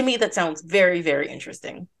 But to me, that sounds very, very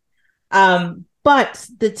interesting. But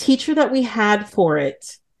the teacher that we had for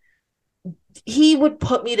it, he would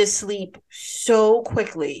put me to sleep so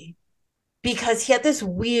quickly because he had this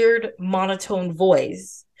weird monotone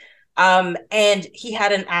voice. And he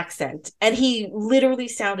had an accent, and he literally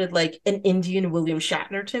sounded like an Indian William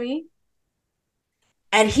Shatner to me.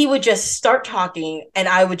 And he would just start talking, and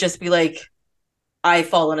I would just be like, I've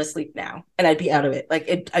fallen asleep now, and I'd be out of it.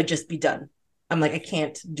 I'd just be done. I'm like, I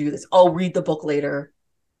can't do this. I'll read the book later,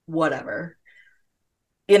 whatever.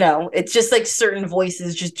 It's just like certain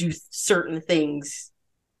voices just do certain things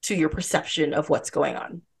to your perception of what's going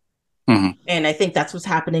on. Mm-hmm. And I think that's what's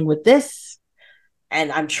happening with this. And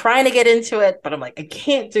I'm trying to get into it, but I'm like, I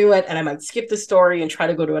can't do it. And I might skip the story and try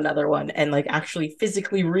to go to another one and like actually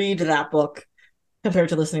physically read that book compared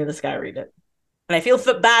to listening to this guy read it. And I feel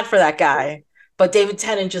bad for that guy, but David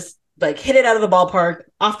Tennant just like hit it out of the ballpark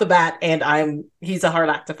off the bat, and he's a hard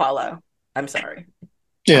act to follow. I'm sorry.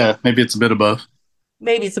 Yeah, maybe it's a bit of both.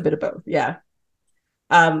 Maybe it's a bit of both. Yeah.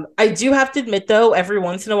 I do have to admit though, every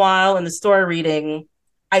once in a while in the story reading,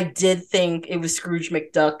 I did think it was Scrooge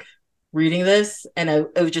McDuck reading this, and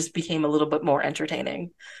it just became a little bit more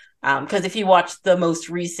entertaining. Because if you watch the most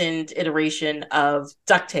recent iteration of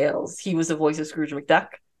DuckTales, he was the voice of Scrooge McDuck.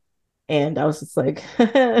 And I was just like,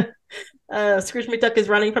 Scrooge McDuck is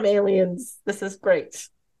running from aliens. This is great.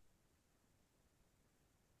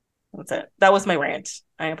 That's it. That was my rant.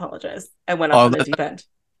 I apologize. I went off on a deep end.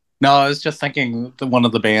 No, I was just thinking one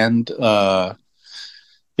of the band, in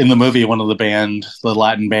the movie, the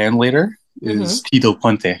Latin band leader is Tito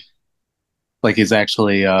Puente. Like, he's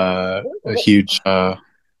actually a huge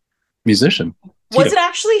musician. Was it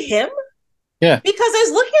actually him? Yeah. Because I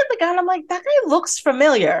was looking at the guy and I'm like, that guy looks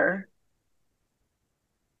familiar.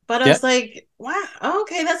 But I was like, wow,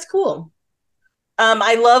 okay, that's cool.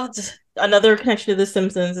 I loved another connection to The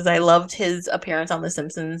Simpsons is I loved his appearance on The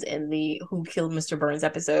Simpsons in the Who Killed Mr. Burns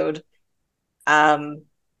episode.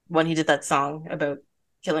 When he did that song about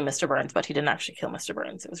killing Mr. Burns, but he didn't actually kill Mr.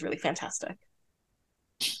 Burns. It was really fantastic.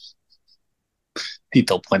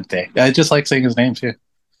 Tito Puente. I just like saying his name too.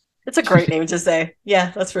 It's a great name to say.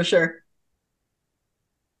 Yeah, that's for sure.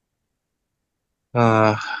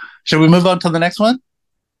 Should we move on to the next one?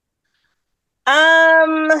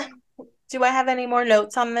 Do I have any more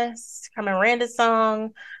notes on this? Carmen Miranda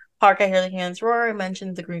song, Hark I Hear the Hands Roar. I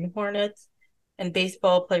mentioned the Green Hornets, and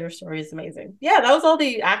baseball player story is amazing. Yeah, that was all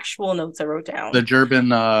the actual notes I wrote down. The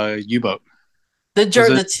German U-boat. The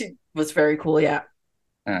two was very cool. Yeah.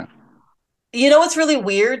 Yeah. You know what's really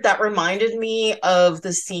weird? That reminded me of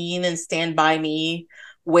the scene in Stand By Me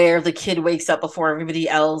where the kid wakes up before everybody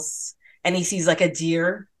else and he sees like a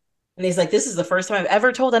deer. And he's like, this is the first time I've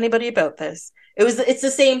ever told anybody about this. It's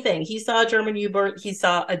the same thing. He saw a German U-boat. He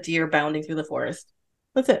saw a deer bounding through the forest.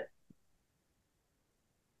 That's it.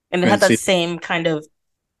 And it had that same kind of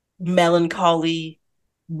melancholy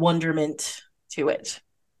wonderment to it.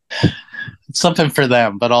 It's something for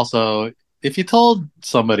them, but also if you told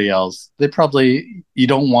somebody else, you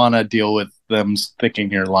don't want to deal with them thinking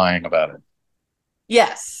you're lying about it.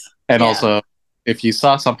 Yes. And also, if you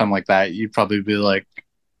saw something like that, you'd probably be like,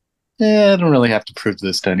 I don't really have to prove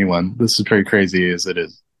this to anyone. This is very crazy as it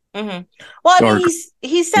is. Mm-hmm. Well, I mean,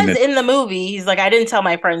 he says in the movie, he's like, I didn't tell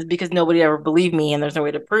my friends because nobody ever believed me and there's no way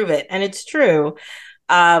to prove it. And it's true.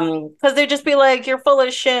 Because they'd just be like, you're full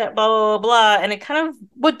of shit, blah, blah, blah, blah. And it kind of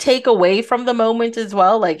would take away from the moment as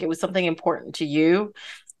well. Like it was something important to you.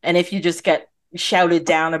 And if you just get shouted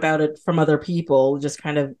down about it from other people, just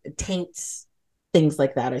kind of taints things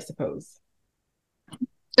like that, I suppose.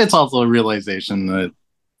 It's also a realization that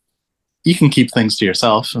you can keep things to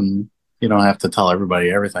yourself and you don't have to tell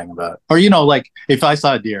everybody everything about it. Or, like if I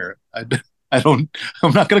saw a deer, I don't.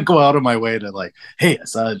 I'm not gonna go out of my way to like, hey, I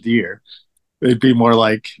saw a deer. It'd be more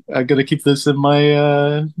like I'm gonna keep this in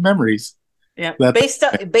my memories. Yeah. That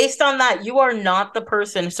Based on that, you are not the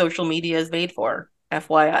person social media is made for.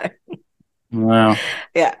 FYI. wow.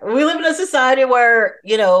 Yeah. We live in a society where,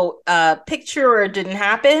 picture or it didn't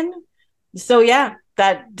happen. So yeah,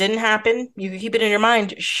 that didn't happen. You can keep it in your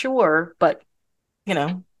mind, sure, but you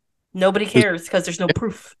know, nobody cares because there's no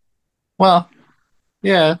proof. Well,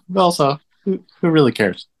 yeah. Also, who really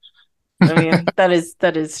cares? I mean, that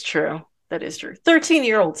is true. That is true.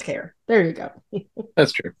 13-year-olds care. There you go.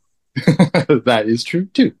 That's true. That is true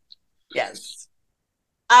too. Yes.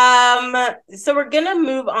 Um, so we're gonna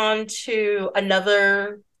move on to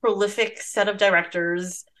another prolific set of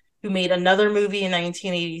directors who made another movie in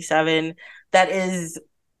 1987 that is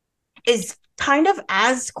kind of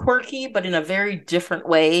as quirky, but in a very different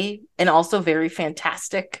way, and also very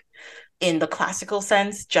fantastic in the classical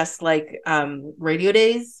sense, just like Radio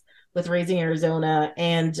Days with Raising Arizona.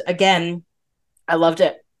 And again, I loved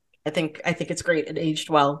it. I think it's great. It aged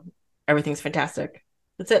well. Everything's fantastic.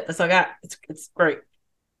 That's it. That's all I got. It's great.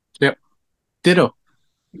 Yep. Ditto.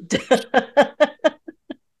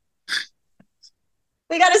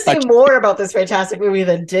 We got to say more about this fantastic movie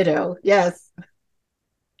than Ditto. Yes.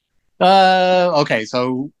 Okay,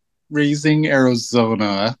 so Raising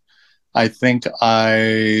Arizona, I think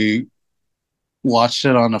I watched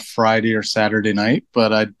it on a Friday or Saturday night,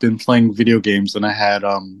 but I'd been playing video games and I had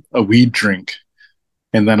a weed drink.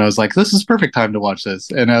 And then I was like, this is perfect time to watch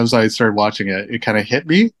this. And as I started watching it, it kind of hit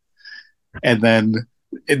me. And then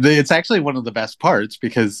it's actually one of the best parts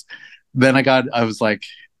because then I was like,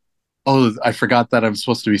 oh, I forgot that I'm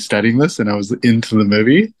supposed to be studying this. And I was into the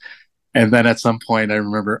movie. And then at some point, I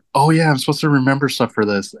remember, oh yeah, I'm supposed to remember stuff for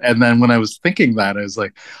this. And then when I was thinking that, I was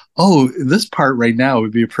like, oh, this part right now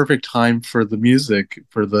would be a perfect time for the music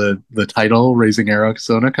for the title "Raising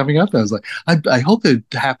Arizona" coming up. And I was like, I hope it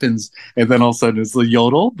happens. And then all of a sudden, it's the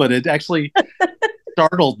yodel, but it actually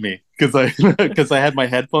startled me because I had my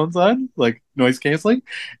headphones on, like noise canceling,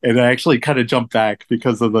 and I actually kind of jumped back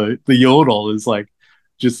because of the yodel is like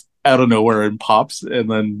just out of nowhere and pops,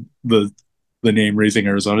 and then the name Raising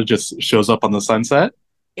Arizona just shows up on the sunset.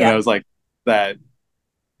 And I Yeah. was like, that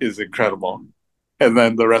is incredible. And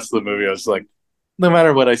then the rest of the movie, I was like, no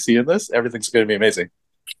matter what I see in this, everything's going to be amazing.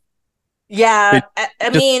 Yeah. It I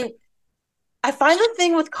just, mean, I find the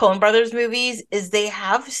thing with Coen Brothers movies is they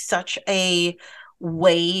have such a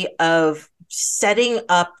way of setting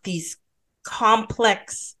up these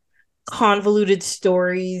complex, convoluted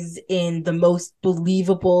stories in the most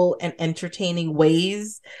believable and entertaining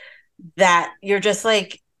ways that you're just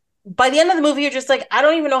like, by the end of the movie, you're just like, I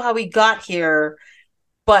don't even know how we got here,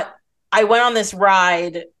 but I went on this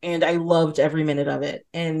ride and I loved every minute of it.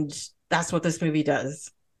 And that's what this movie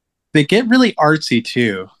does. they get really artsy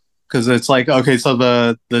too. Because it's like, okay, so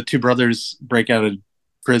the two brothers break out of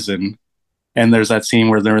prison, and there's that scene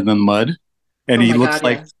where they're in the mud, and Oh he my looks God,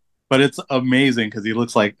 like, yeah. but it's amazing because he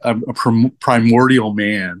looks like a primordial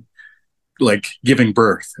man, like giving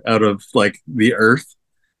birth out of like the earth.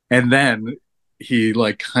 And then he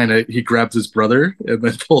like kind of he grabs his brother and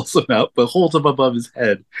then pulls him out, but holds him above his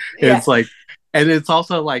head. And Yeah. it's like, and it's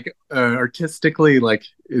also like artistically like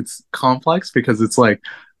it's complex because it's like,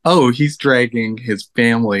 oh, he's dragging his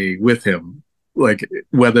family with him, like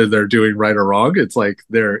whether they're doing right or wrong. It's like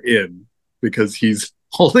they're in because he's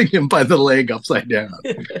holding him by the leg upside down,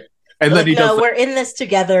 and then Like, he does no, we're in this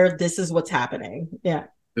together. This is what's happening. Yeah.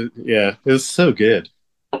 yeah, it's so good.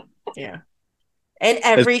 Yeah. And It's,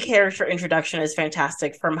 every character introduction is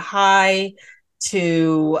fantastic, from High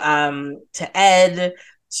to Ed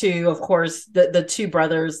to, of course, the two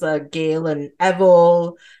brothers, Gail and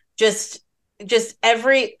Evil. Just just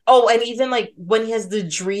every and even like when he has the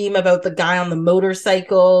dream about the guy on the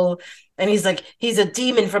motorcycle, and he's like, he's a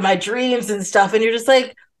demon from my dreams and stuff, and you're just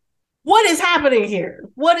like, what is happening here?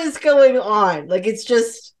 What is going on? Like, it's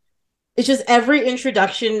just every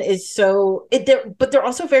introduction is so but they're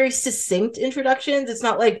also very succinct introductions. It's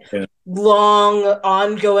not like yeah. long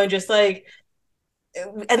ongoing, just like,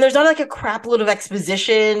 and there's not like a crap load of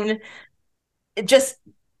exposition. It just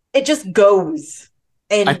goes,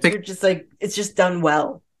 I and think you're just like, it's just done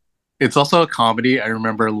well. it's also a comedy. I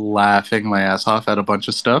remember laughing my ass off at a bunch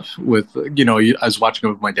of stuff with, I was watching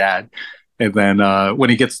it with my dad. And then when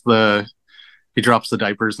he drops the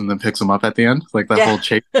diapers and then picks them up at the end, like that Yeah. whole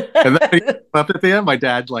chase. And then he up at the end, my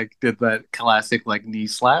dad like did that classic like knee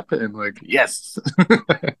slap and like, yes.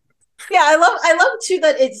 Yeah, I love too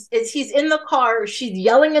that it's he's in the car, she's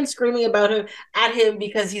yelling and screaming about him at him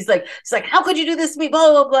because he's like, how could you do this to me?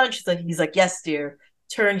 Blah blah blah. And he's like, yes, dear,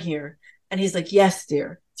 turn here. And he's like, yes,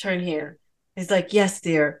 dear, turn here. He's like, yes,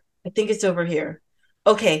 dear. I think it's over here.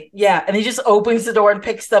 Okay, yeah. And he just opens the door and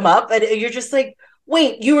picks them up. And you're just like,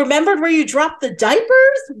 wait, you remembered where you dropped the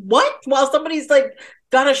diapers? What? While somebody's like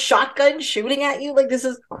got a shotgun shooting at you? Like, this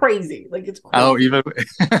is crazy. Like, it's Oh, crazy.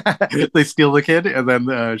 even they steal the kid, and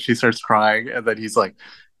then she starts crying, and then he's like,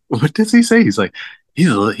 "What does he say?" He's like, he's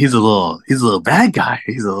a little bad guy.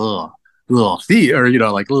 He's a little thief, or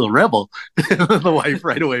like a little rebel." The wife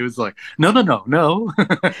right away was like, "No, no, no, no."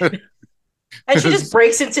 And she just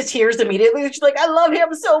breaks into tears immediately. She's like, I love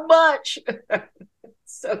him so much.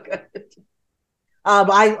 So good.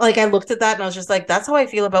 I looked at that and I was just like, that's how I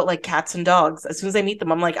feel about like cats and dogs. As soon as I meet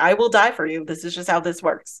them, I'm like, I will die for you. This is just how this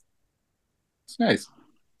works. It's nice.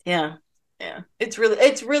 Yeah. Yeah. It's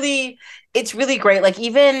really great. Like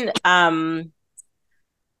even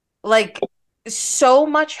like so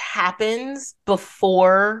much happens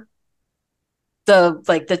before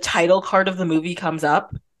the title card of the movie comes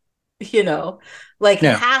up, you know. Like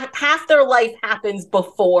Yeah, half their life happens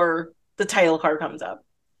before the title card comes up.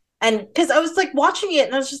 And because I was like watching it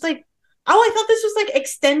and I was just like, oh, I thought this was like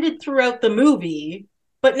extended throughout the movie.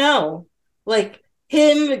 But no, like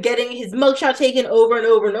him getting his mugshot taken over and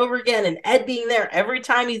over and over again, and Ed being there every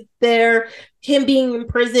time he's there, him being in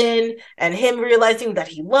prison, and him realizing that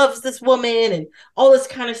he loves this woman and all this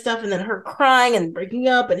kind of stuff, and then her crying and breaking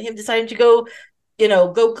up, and him deciding to go,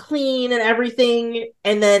 go clean and everything,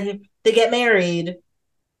 and then they get married,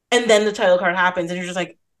 and then the title card happens, and you're just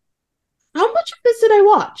like, how much of this did I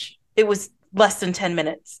watch? It was less than 10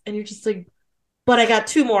 minutes. And you're just like, but I got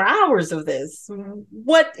 2 more hours of this.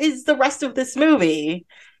 What is the rest of this movie?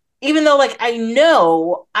 Even though, like, I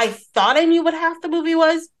thought I knew what half the movie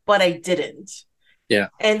was, but I didn't. yeah.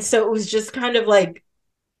 And so it was just kind of like,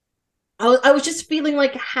 I was just feeling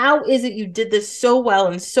like, how is it you did this so well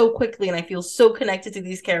and so quickly? And I feel so connected to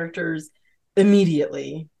these characters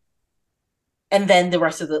immediately. And then the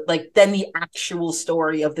rest of then the actual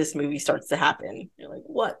story of this movie starts to happen. You're like,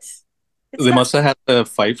 what? It's They not. must have had to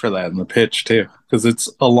fight for that in the pitch too, because it's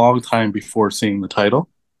a long time before seeing the title.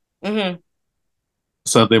 Mm-hmm.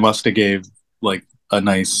 So they must have gave like a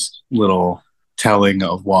nice little telling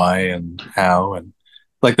of why and how, and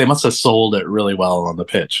like they must have sold it really well on the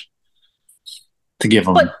pitch to give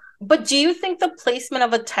them. But do you think the placement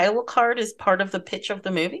of a title card is part of the pitch of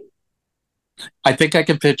the movie? I think I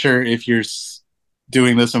can picture if you're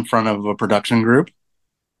doing this in front of a production group,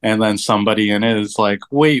 and then somebody in it is like,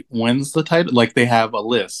 "Wait, when's the title?" Like they have a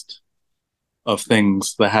list of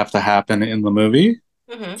things that have to happen in the movie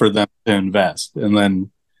Mm-hmm. for them to invest, and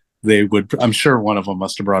then they would. I'm sure one of them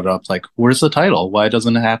must have brought it up, like, "Where's the title? Why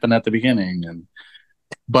doesn't it happen at the beginning?" And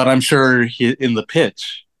but I'm sure in the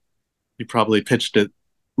pitch, he probably pitched it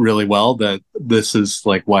really well that this is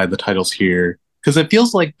like why the title's here, because it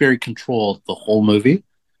feels like very controlled the whole movie,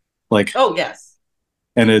 like, Oh yes.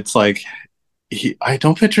 and it's like I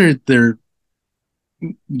don't picture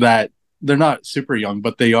that they're not super young,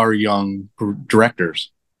 but they are young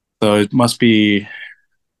directors, so it must be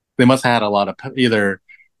they must have had a lot of either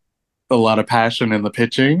a lot of passion in the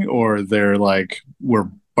pitching, or they're like we're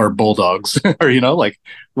are bulldogs, or like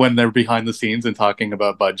when they're behind the scenes and talking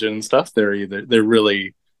about budget and stuff, they're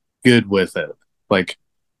really good with it, like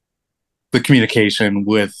the communication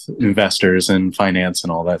with investors and finance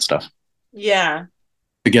and all that stuff Yeah.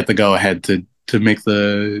 to get the go ahead to make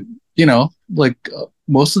the like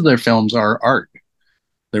most of their films are art.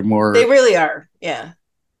 They're They more really are. Yeah.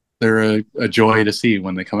 they're a joy to see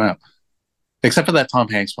when they come out. Except for that Tom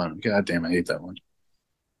Hanks one. God damn, I hate that one.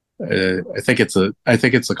 I think it's the Oh,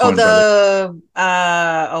 Coen Brothers,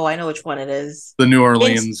 I know which one it is. the New It's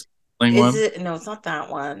Orleans is one. it no, it's not that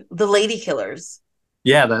one. The Lady Killers.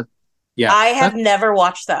 Yeah, yeah, I have that never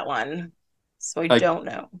watched that one, so I I don't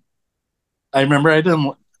know. I remember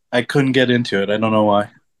I couldn't get into it. I don't know why.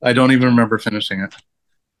 I don't even remember finishing it.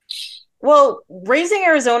 Well, Raising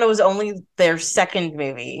Arizona was only their second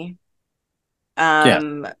movie. Yeah,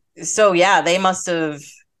 Um, so yeah, they must have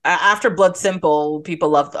after Blood Simple, people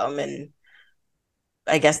loved them, and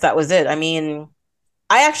I guess that was it. I mean,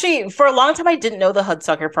 I actually for a long time I didn't know the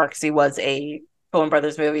Hudsucker Proxy was a Coen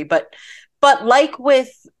Brothers movie, but like with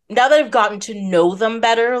now that I've gotten to know them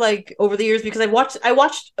better, like over the years, because I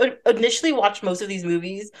watched initially watched most of these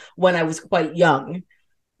movies when I was quite young,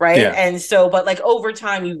 right? yeah. And so, but like over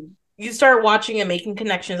time, you start watching and making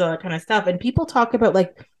connections, all that kind of stuff, and people talk about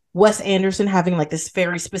like Wes Anderson having like this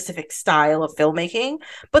very specific style of filmmaking,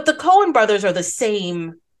 but the Coen Brothers are the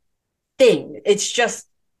same thing. It's just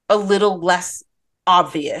a little less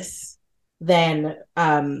obvious than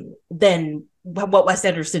what Wes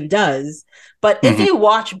Anderson does. But if Mhm. you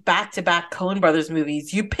watch back to back Coen Brothers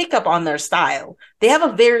movies, you pick up on their style. They have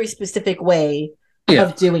a very specific way Yeah.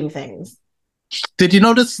 of doing things. Did you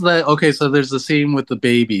notice that? Okay, so there's the scene with the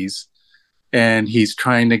babies, and he's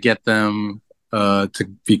trying to get them to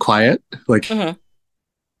be quiet, like Mm-hmm.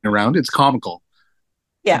 around. It's comical,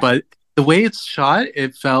 Yeah. but the way it's shot,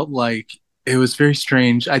 it felt like it was very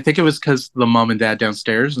strange. I think it was because the mom and dad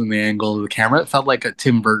downstairs and the angle of the camera. It felt like a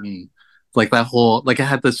Tim Burton, like that whole, like it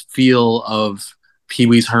had this feel of Pee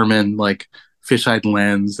Wee's Herman, like fisheye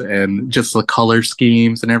lens and just the color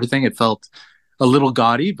schemes and everything. It felt a little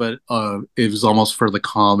gaudy, but it was almost for the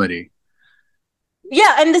comedy.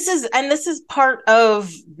 Yeah, and this is part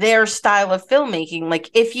of their style of filmmaking. Like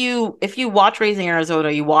if you watch Raising Arizona,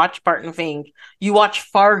 you watch Barton Fink, you watch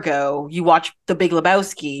Fargo, you watch The Big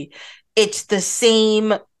Lebowski, it's the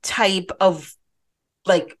same type of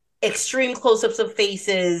like extreme close-ups of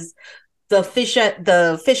faces, the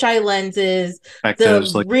fisheye lenses,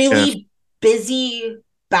 Perspectives, the like yeah, really busy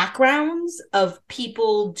backgrounds of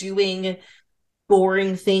people doing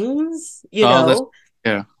boring things, oh, that's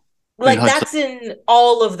yeah, in like Hudson, that's in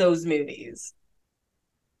all of those movies.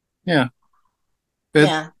 yeah. It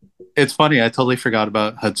Yeah. it's funny. I totally forgot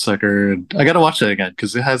about Hudsucker, and I got to watch it again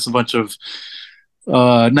because it has a bunch of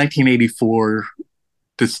 1984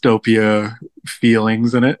 dystopia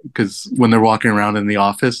feelings in it. Because when they're walking around in the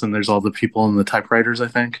office and there's all the people in the typewriters, I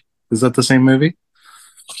think is that the same movie?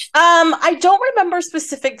 I don't remember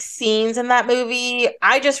specific scenes in that movie.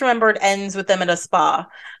 I just remember it ends with them at a spa.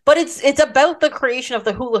 But it's about the creation of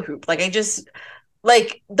the hula hoop. Like I just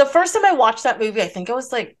like the first time I watched that movie, I think I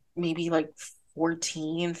was like maybe like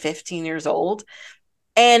 14, 15 years old.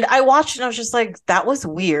 And I watched it and I was just like, that was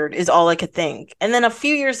weird, is all I could think. And then a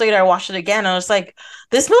few years later, I watched it again and I was like,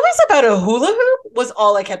 this movie's about a hula hoop, was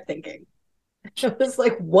all I kept thinking. I was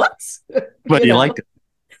like, what? But you you know? liked it.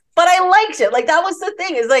 But I liked it. Like that was the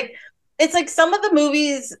thing. Is like it's like some of the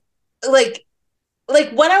movies, like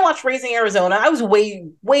when I watched Raising Arizona, I was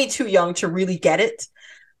way too young to really get it. Yeah.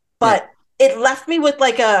 But it left me with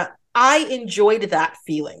like a I enjoyed that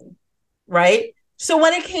feeling, right? So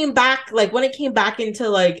when it came back into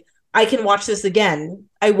like I can watch this again,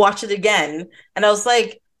 I watched it again, and I was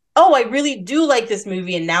like, oh, I really do like this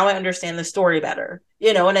movie, and now I understand the story better,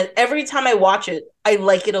 And every time I watch it, I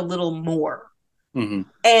like it a little more. Hmm.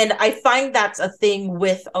 And I find that's a thing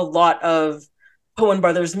with a lot of Coen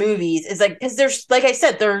Brothers movies is like because they're like I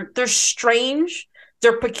said, they're strange,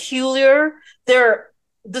 they're peculiar, they're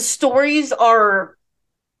the stories are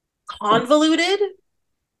convoluted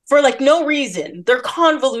for like no reason. They're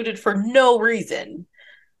convoluted for no reason.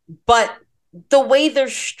 But the way they're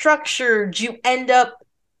structured, you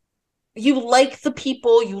like the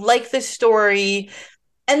people, you like the story,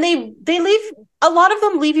 and they leave a lot of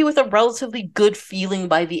them leave you with a relatively good feeling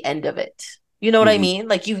by the end of it. You know what I Hmm. mean?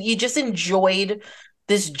 Like you just enjoyed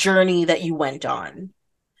this journey that you went on.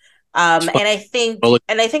 It's fun.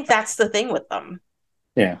 And I think that's the thing with them.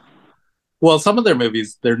 Yeah. Well, some of their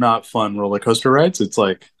movies, they're not fun roller coaster rides. It's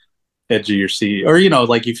like edge of your seat, or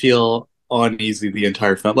like you feel uneasy the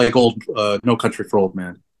entire film, like old No Country for Old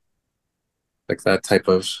Men, like that type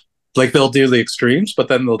of, like they'll do the extremes, but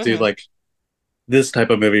then they'll do Mhm. like this type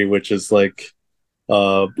of movie, which is like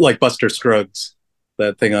Buster Scruggs,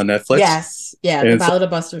 that thing on Netflix, Yes. Yeah, and the it's like, Ballad of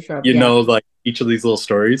Buster Scruggs. Yeah. like each of these little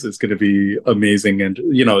stories is going to be amazing, and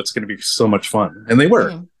it's going to be so much fun, and they were.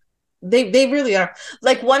 Mhm. They really are.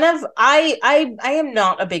 Like one of I am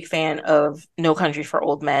not a big fan of No Country for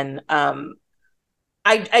Old Men.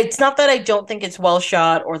 I it's not that I don't think it's well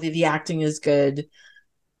shot or the acting is good.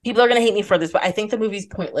 People are gonna hate me for this, but I think the movie's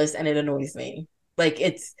pointless and it annoys me. Like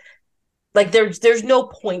it's like there's no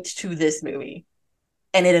point to this movie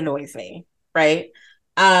and it annoys me, right?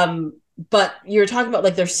 Um, but you're talking about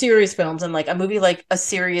like their serious films and like a movie like A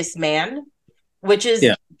Serious Man, which is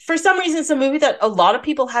Yeah. for some reason it's a movie that a lot of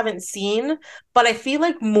people haven't seen, but I feel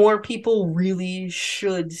like more people really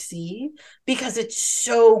should see because it's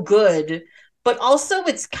so good. But also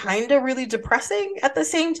it's kind of really depressing at the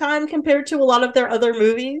same time compared to a lot of their other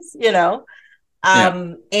movies. Yeah.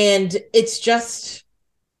 And it's just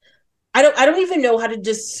I don't even know how to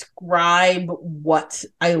describe what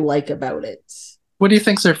I like about it. What do you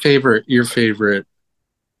think's your favorite is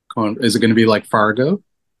it going to be like Fargo?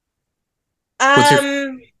 What's your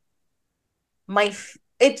Um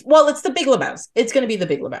it's the Big Lebowski. It's going to be the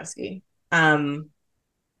Big Lebowski. Um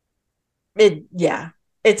yeah,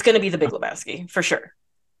 it's going to be the Big Lebowski for sure.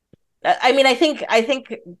 I mean, I think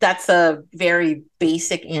that's a very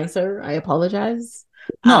basic answer. I apologize.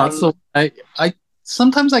 No, so Um I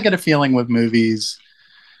sometimes I get a feeling with movies,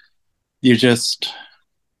 you just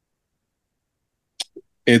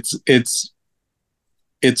it's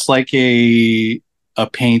it's like a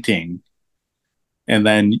painting, and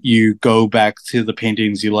then you go back to the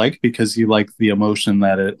paintings you like because you like the emotion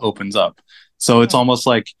that it opens up. So it's Mhm. almost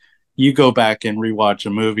like you go back and rewatch a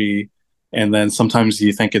movie, and then sometimes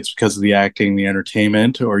you think it's because of the acting, the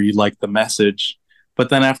entertainment, or you like the message. But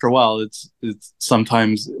then after a while, it's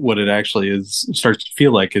sometimes what it actually is starts to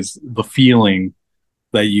feel like is the feeling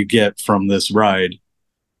that you get from this ride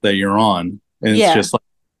that you're on. And it's Yeah. just like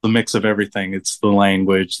the mix of everything. It's the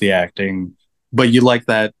language, the acting, but you like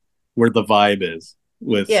that where the vibe is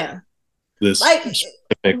with Yeah. this Like,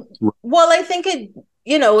 specific. well, I think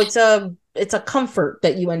it's a comfort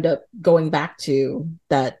that you end up going back to,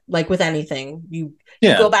 that like with anything, you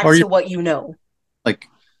Yeah. go back Or you to what you know. like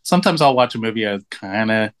sometimes I'll watch a movie I kind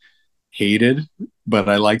of hated, but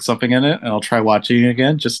I like something in it, and I'll try watching it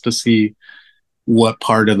again just to see what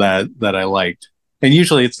part of that I liked. And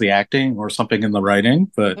usually it's the acting or something in the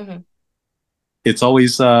writing, but Mhm. it's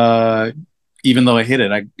always even though I hate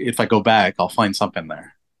it, if I go back, I'll find something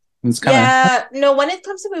there. It's kind of Yeah, no, when it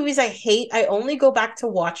comes to movies I hate, I only go back to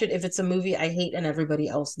watch it if it's a movie I hate and everybody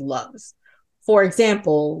else loves. For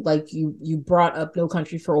example, like you brought up No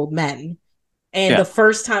Country for Old Men. And yeah. the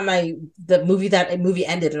first time the movie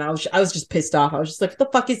ended, and I was just pissed off. I was just like, what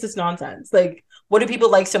the fuck is this nonsense? Like, what do people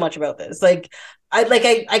like so much about this? Like,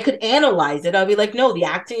 I could analyze it. I'd be like, no, the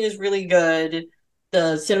acting is really good.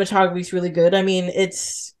 The cinematography is really good. I mean,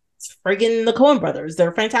 it's friggin' the Coen brothers.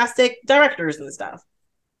 They're fantastic directors and stuff.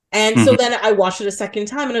 And so Mhm. then I watched it a second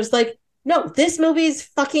time and I was like, no, this movie is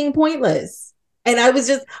fucking pointless. And I was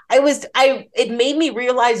just, it made me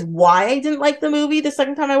realize why I didn't like the movie the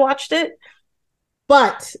second time I watched it.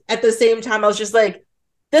 But at the same time, I was just like,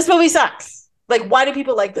 this movie sucks. Like, why do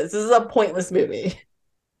people like this? This is a pointless movie.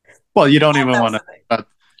 Well, you don't even That want was to. the thing.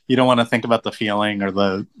 You don't want to think about the feeling or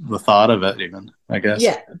the thought of it. Even I guess.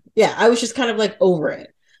 Yeah. Yeah. I was just kind of like over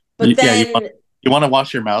it. But Yeah, then, you want to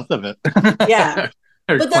wash your mouth of it yeah.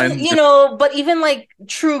 or But then, cleanse your. but even like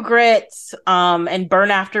True Grit, and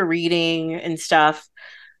Burn After Reading and stuff,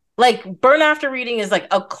 like Burn After Reading is like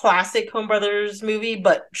a classic Home Brothers movie,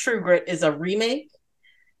 but True Grit is a remake.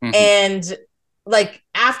 Mhm. And like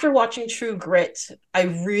after watching True Grit, I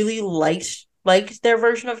really liked their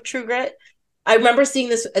version of True Grit. I remember seeing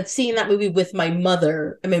that movie with my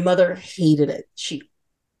mother, and my mother hated it. She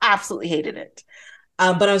absolutely hated it.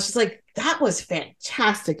 But I was just like, that was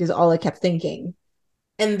fantastic, is all I kept thinking.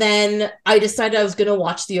 And then I decided I was gonna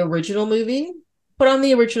watch the original movie, put on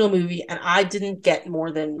the original movie, and I didn't get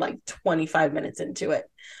more than like 25 minutes into it.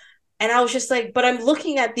 And I was just like, but I'm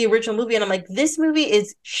looking at the original movie and I'm like, this movie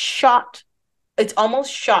is shot, it's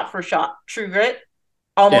almost shot for shot. True Grit,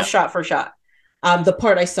 Yeah. almost shot for shot. The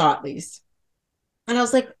part I saw at least. And I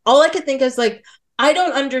was like, all I could think is like, I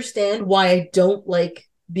don't understand why I don't like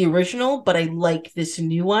the original, but I like this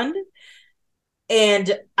new one.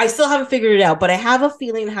 And I still haven't figured it out, but I have a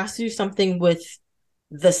feeling it has to do something with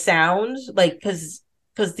the sound, like because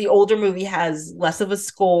the older movie has less of a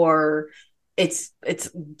score. It's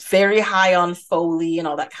very high on Foley and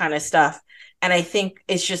all that kind of stuff. And I think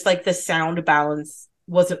it's just like the sound balance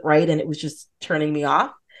wasn't right and it was just turning me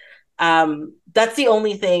off. That's the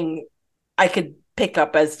only thing I could pick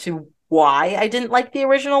up as to why I didn't like the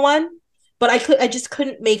original one. But I just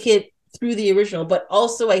couldn't make it through the original. But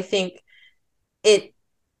also I think it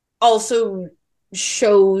also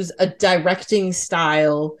shows a directing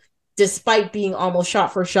style, despite being almost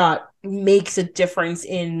shot for shot, makes a difference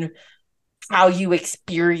in how you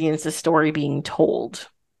experience a story being told,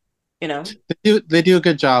 you know? They do a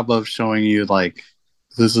good job of showing you like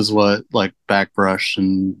this is what like backbrush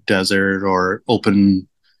and desert or open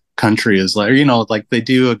country is like. Like they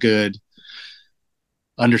do a good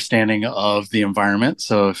understanding of the environment.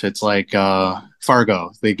 So if it's like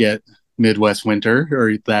Fargo, they get Midwest winter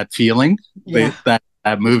or that feeling. Yeah.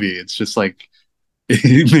 That movie, it's just like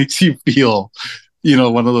it makes you feel,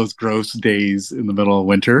 one of those gross days in the middle of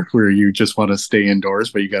winter where you just want to stay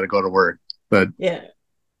indoors, but you got to go to work. But Yeah.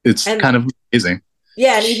 it's And kind of amazing.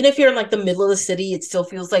 yeah, and even if you're in like the middle of the city, it still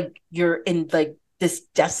feels like you're in like this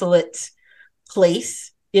desolate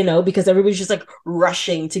place, because everybody's just like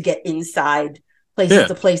rushing to get inside places Yeah,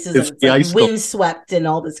 to places and it's it's the like ice storm. windswept and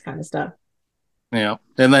all this kind of stuff. Yeah,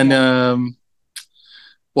 and then Yeah.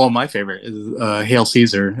 well, my favorite is Hail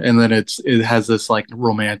Caesar, and then it has this like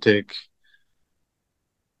romantic,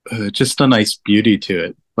 just a nice beauty to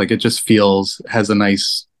it. Like it just has a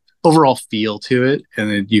nice overall feel to it, and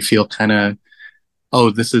then you feel kind of, oh,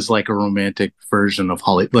 this is like a romantic version of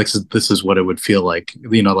Holly. Like this is what it would feel like,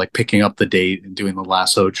 like picking up the date and doing the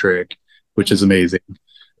lasso trick, which is Mhm. amazing.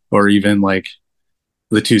 Or even like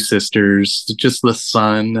the two sisters, just the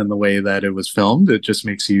sun and the way that it was filmed. It just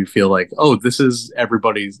makes you feel like, oh, this is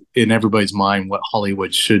everybody's mind what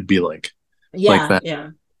Hollywood should be like Yeah, that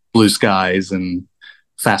yeah. blue skies and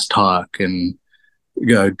fast talk and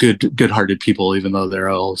good-hearted people, even though they're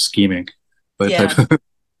all scheming. That type Yeah. of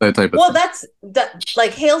that type of Well, thing. that's that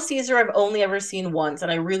like Hail Caesar I've only ever seen once,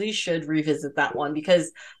 and I really should revisit that one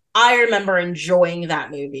because I remember enjoying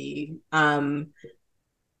that movie.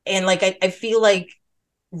 And like I feel like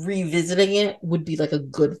revisiting it would be like a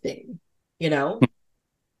good thing, you know?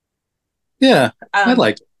 Yeah, I Um,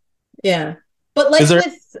 like. yeah. But Is like there?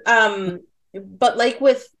 with but like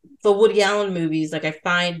with the Woody Allen movies, like I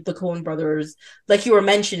find the Coen brothers, like you were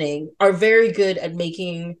mentioning, are very good at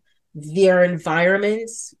making their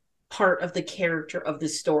environments part of the character of the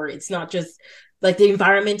story. It's not just like the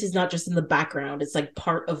environment is not just in the background. It's like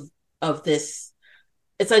part of this.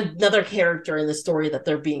 It's another character in the story that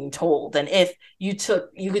they're being told. And if you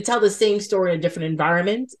could tell the same story in a different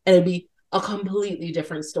environment and it'd be a completely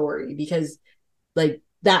different story because like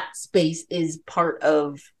that space is part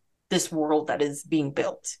of this world that is being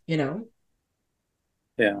built, you know?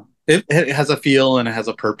 Yeah, it has a feel and it has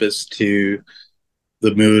a purpose to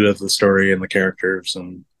the mood of the story and the characters,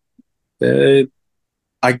 and it,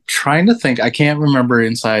 I'm trying to think. I can't remember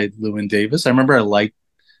Inside Llewyn Davis. I remember I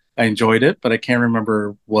enjoyed it, but I can't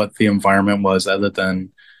remember what the environment was other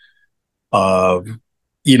than uh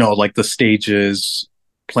like the stages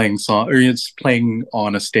playing song or it's playing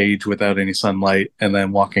on a stage without any sunlight and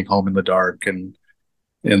then walking home in the dark and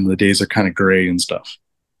the days are kind of gray and stuff.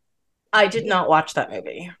 I did not watch that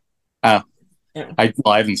movie. Uh, Yeah. I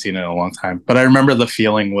haven't seen it in a long time, but I remember the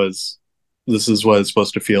feeling was this is what it's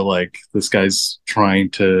supposed to feel like. This guy's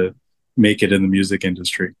trying to make it in the music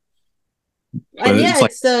industry, but And yeah, it's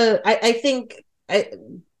like, it's the I think I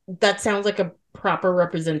that sounds like a proper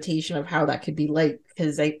representation of how that could be like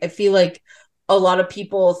because I feel like a lot of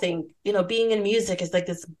people think, being in music is like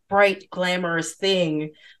this bright, glamorous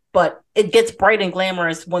thing, but it gets bright and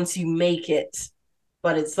glamorous once you make it.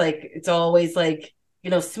 But it's like it's always like,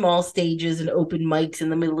 small stages and open mics in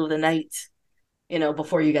the middle of the night,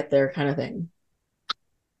 before you get there kind of thing.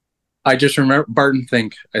 I just remember Barton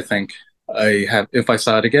Fink. I think I have. If I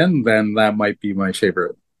saw it again, then that might be my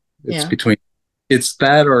favorite. It's Yeah. between it's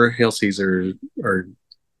that or Hail Caesar are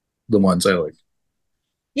the ones I like.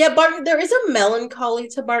 Yeah, Barton, there is a melancholy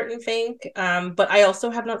to Barton Fink, but I also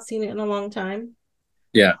have not seen it in a long time.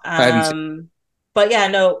 Yeah, I haven't seen. Um, but yeah,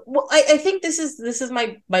 no. Well, I think this is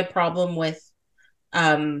my problem with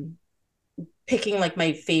um picking like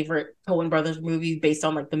my favorite Coen Brothers movies based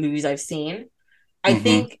on like the movies I've seen. I Hmm.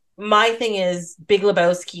 think my thing is Big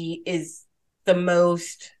Lebowski is the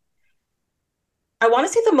most I want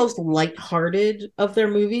to say the most lighthearted of their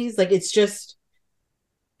movies. Like it's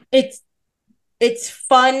it's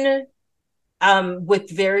fun with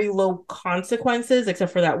very low consequences,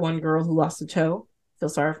 except for that one girl who lost a toe. Feel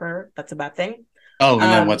sorry for her. That's a bad thing. Oh,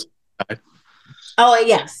 and then Um what's oh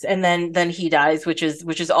yes, and then he dies, which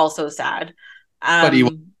is also sad. but he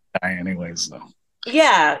won't Um die anyways, though.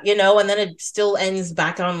 yeah, and then it still ends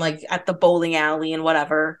back on like at the bowling alley and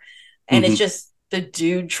whatever. And it's Hmm. just the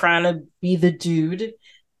dude trying to be the dude.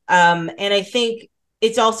 And I think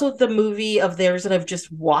it's also the movie of theirs that I've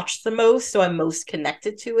just watched the most, so I'm most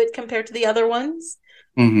connected to it compared to the other ones.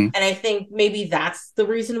 Hmm. And I think maybe that's the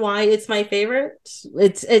reason why it's my favorite.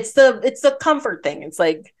 It's the comfort thing. It's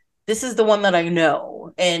like this is the one that I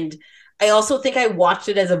know, and I also think I watched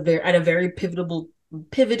it as at a very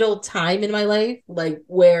pivotal time in my life, like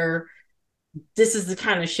where this is the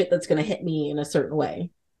kind of shit that's going to hit me in a certain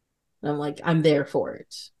way. And I'm like, I'm there for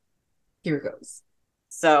it. Here it goes.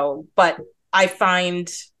 So, but I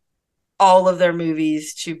find all of their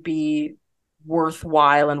movies to be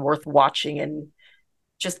worthwhile and worth watching and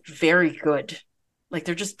just very good. Like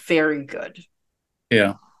they're just very good.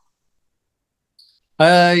 Yeah,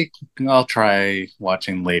 I I'll try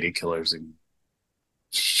watching Lady Killers again.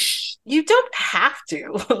 You don't have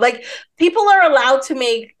to. Like people are allowed to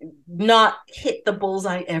make not hit the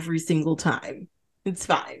bullseye every single time. It's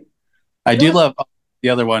fine. I You do don't love the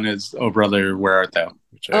other one is Oh Brother, Where Art Thou?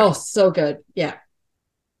 Which I Oh, so good. Yeah.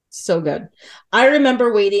 So good. I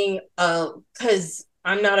remember waiting cuz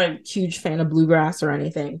I'm not a huge fan of bluegrass or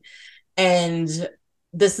anything. And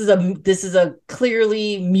this is a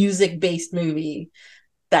clearly music-based movie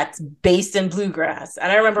that's based in bluegrass.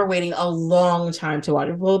 And I remember waiting a long time to watch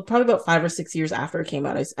it. Well, probably about 5 or 6 years after it came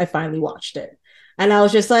out, I finally watched it. And I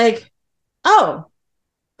was just like, oh,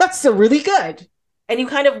 that's still really good. And you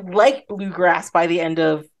kind of like bluegrass by the end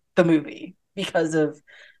of the movie because of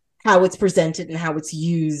how it's presented and how it's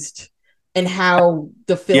used and how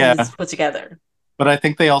the film yeah, is put together. But I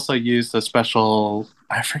think they also used a special.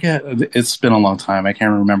 I forget. It's been a long time. I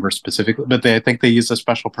can't remember specifically, but I think they used a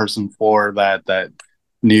special person for that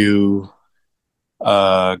new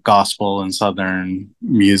gospel and southern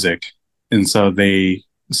music, and so they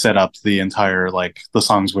set up the entire like the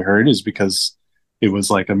songs we heard is because it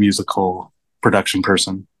was like a musical production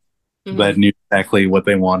person that Hmm. knew exactly what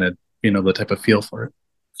they wanted, the type of feel for it.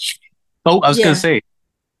 Oh, I was gonna Yeah. say,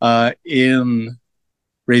 in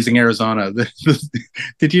Raising Arizona,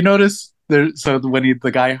 did you notice there? So when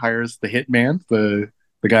the guy hires the hitman, the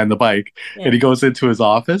guy on the bike, and Yeah. he goes into his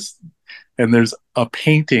office, and there's a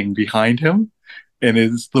painting behind him, and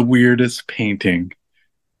it's the weirdest painting.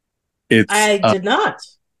 It's I did not.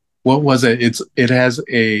 what was it? It has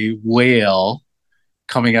a whale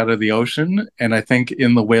coming out of the ocean, and I think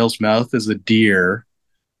in the whale's mouth is a deer,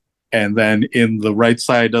 and then in the right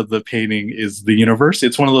side of the painting is the universe.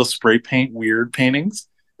 It's one of those spray paint weird paintings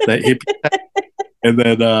that hippie, and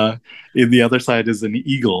then in the other side is an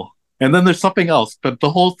eagle, and then there's something else, but the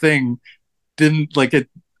whole thing didn't like it.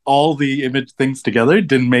 All the image things together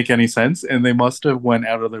didn't make any sense, and they must have went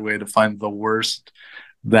out of their way to find the worst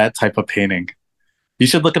that type of painting. You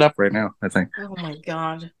should look it up right now, I think. Oh my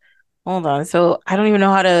God. Hold on. So I don't even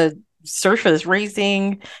know how to search for this.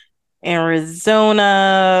 Raising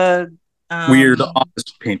Arizona. Weird Um, office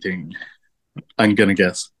painting, I'm gonna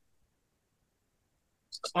guess.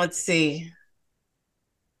 let's see.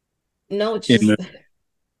 No, it's In just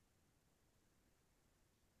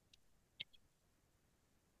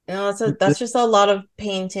that's just a lot of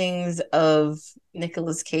paintings of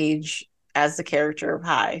Nicolas Cage as the character of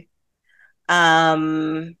High.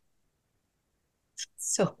 Um,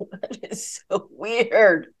 so that is so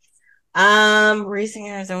weird. Raising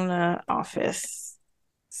Arizona office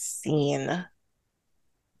scene.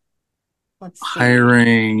 Let's see.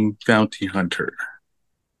 hiring bounty hunter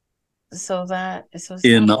So it's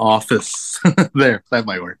in not. the office. There, that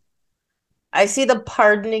might work. I see the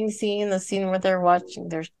pardoning scene, the scene where they're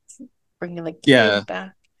bringing the Yeah, kid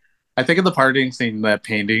back I think in the parting scene that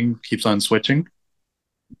painting keeps on switching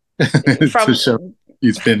to show from.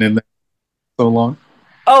 he's been in there so long.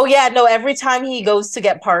 Oh yeah, no. Every time he goes to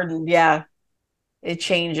get pardoned, yeah, it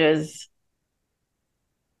changes.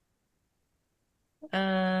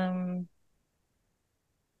 Um,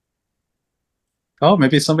 Oh,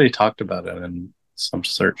 maybe somebody talked about it in some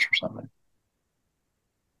search or something.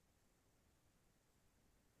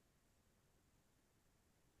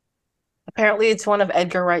 apparently it's one of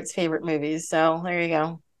Edgar Wright's favorite movies. So there you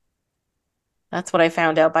go. That's what I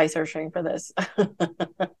found out by searching for this.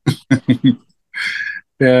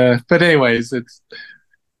 Yeah, but anyways, it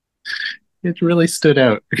really stood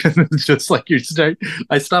out. It's just like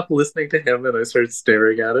I stopped listening to him and I started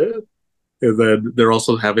staring at it. And then they're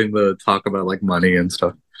also having the talk about like money and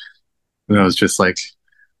stuff. And I was just like,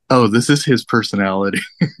 oh, this is his personality.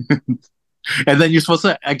 And then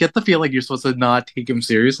I get the feeling you're supposed to not take him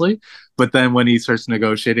seriously. But then when he starts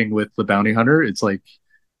negotiating with the bounty hunter, it's like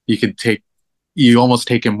you could you almost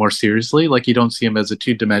take him more seriously. Like you don't see him as a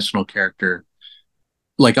two-dimensional character.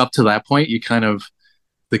 Like up to that point,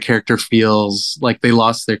 the character feels like they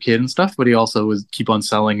lost their kid and stuff, but he also was keep on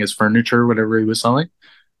selling his furniture, whatever he was selling,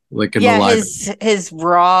 like in the Yeah, live. his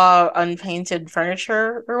raw unpainted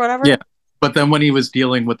furniture or Yeah. whatever. But then when he was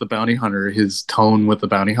dealing with the bounty hunter, his tone with the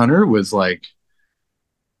bounty hunter was like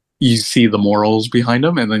you see the morals behind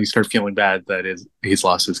him, and then you start feeling bad that he's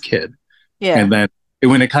lost his kid. And Yeah. then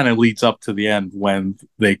when it kind of leads up to the end when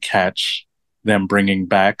they catch them bringing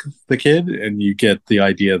back the kid, and you get the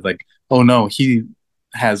idea like, oh no, he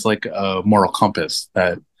has like a moral compass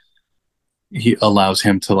that he allows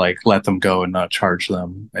him to like let them go and not charge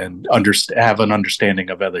them and have an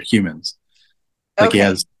understanding of other humans. Like he Okay.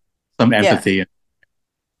 has some Yeah. empathy.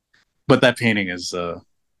 But that painting is so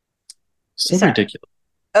Sorry. ridiculous.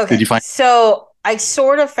 Did Okay. you find? So I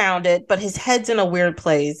sort of found it, but his head's in a weird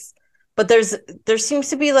place. But there seems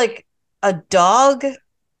to be like a dog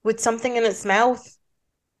with something in its mouth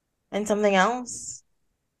and something else.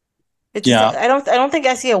 It just Yeah, I don't think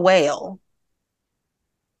I see a whale.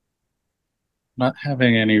 not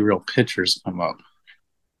having any real pictures come up.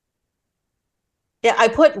 Yeah, I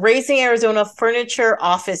put Raising Arizona furniture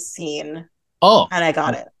office scene Oh, and I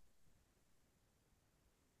got it.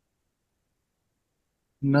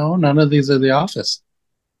 no, none of these are The Office.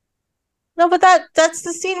 No, but that's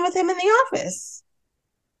the scene with him in the office.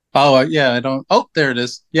 Oh, yeah, I don't. Oh, there it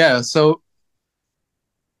is. Yeah, so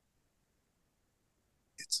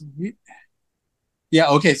it's yeah,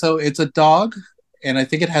 okay, so it's a dog, and I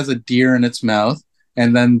think it has a deer in its mouth,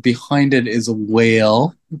 and then behind it is a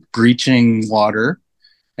whale breaching water,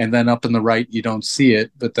 and then up in the right you don't see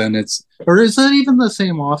it, but then it's, or is that even the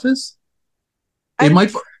same office? It I'm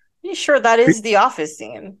might. pretty sure that is the office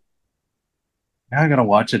scene. Now I gotta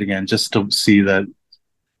watch it again just to see that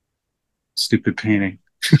stupid painting.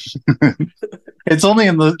 It's only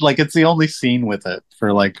in the like it's the only scene with it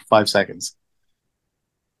for like 5 seconds.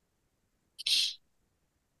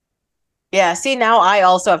 Yeah, see, now I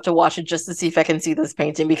also have to watch it just to see if I can see this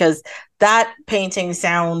painting because that painting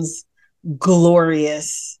sounds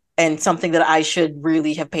glorious and something that I should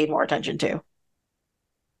really have paid more attention to.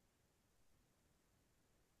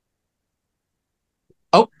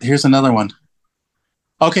 Oh, here's another one.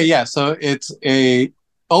 Okay, yeah, so it's a,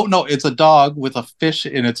 oh no, it's a dog with a fish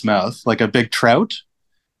in its mouth, like a big trout,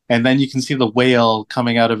 and then you can see the whale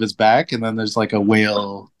coming out of his back, and then there's like a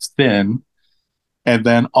whale fin, and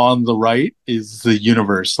then on the right is the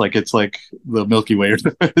universe, like it's like the Milky Way.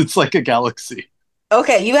 It's like a galaxy.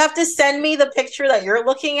 Okay, you have to send me the picture that you're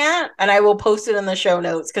looking at, and I will post it in the show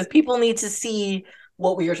notes because people need to see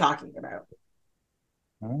what we are talking about.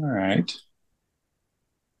 All right.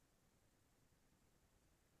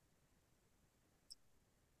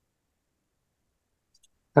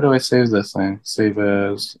 How do I save this thing? Save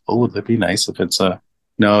as, oh, would that be nice if it's a,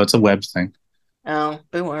 no, it's a web thing. Oh,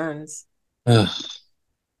 boo earns. Ugh.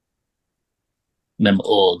 And I'm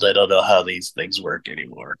old. I don't know how these things work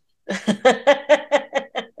anymore.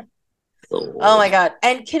 Oh my Old. god.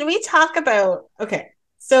 And can we talk about okay.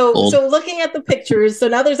 So Old. so looking at the pictures, so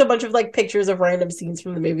now there's a bunch of like pictures of random scenes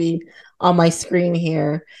from the movie on my screen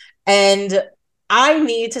here. And I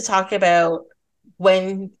need to talk about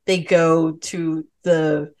when they go to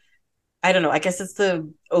the I don't know, I guess it's the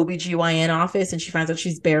OBGYN office and she finds out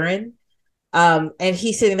she's barren. And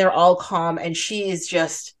he's sitting there all calm and she is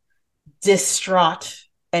just distraught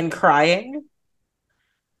and crying.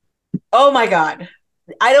 Oh my god.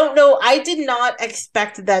 I don't know. I did not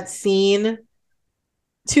expect that scene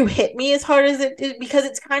to hit me as hard as it did because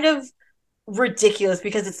it's kind of ridiculous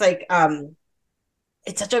because it's like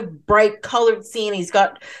it's such a bright colored scene. He's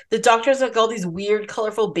got the doctor's like all these weird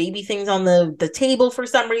colorful baby things on the table for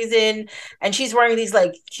some reason, and she's wearing these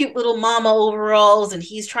like cute little mama overalls, and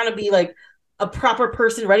he's trying to be like a proper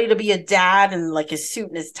person ready to be a dad and like his suit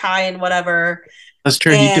and his tie and whatever. That's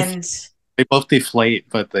true. And They both deflate,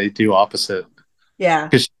 but they do opposite. yeah.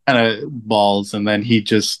 Because she kind of balls, and then he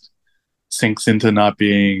just sinks into not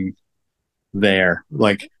being there.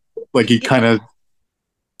 Like he kind of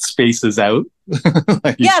spaces out.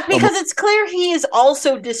 Like Yeah, he's because it's clear he is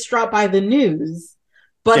also distraught by the news,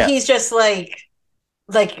 but yeah. he's just like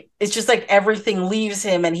it's just like everything leaves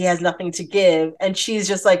him and he has nothing to give and she's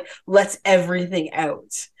just like lets everything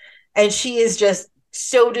out. And she is just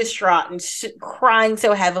so distraught and crying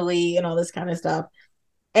so heavily and all this kind of stuff.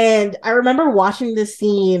 And I remember watching this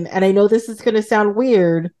scene and I know this is going to sound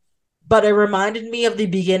weird, but it reminded me of the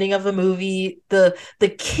beginning of the movie, the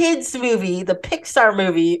kids movie, the Pixar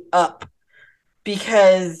movie Up,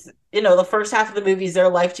 because you know the first half of the movie is their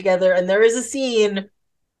life together and there is a scene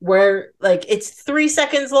where like it's 3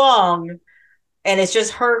 seconds long and it's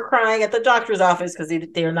just her crying at the doctor's office because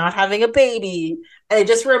they're not having a baby, and it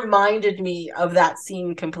just reminded me of that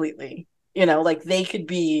scene completely. You know, like they could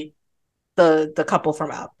be the couple from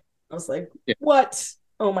Up. I was like, Yeah, what?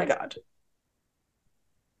 Oh my god.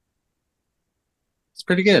 it's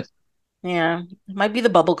pretty good. Yeah, it might be the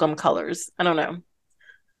bubblegum colors, I don't know,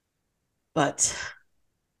 but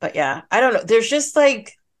yeah, I don't know, there's just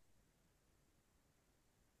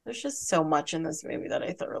so much in this movie that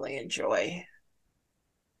I thoroughly enjoy.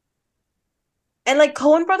 And like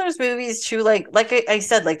Coen Brothers movies too, like I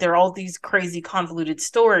said, like they're all these crazy convoluted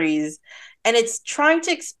stories, and it's trying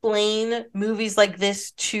to explain movies like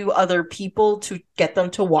this to other people to get them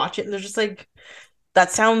to watch it, and they're just like,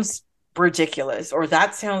 that sounds ridiculous, or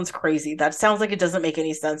that sounds crazy, that sounds like it doesn't make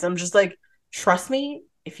any sense. I'm just like, trust me,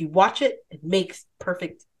 if you watch it, it makes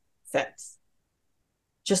perfect sense.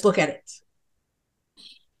 Just look at it.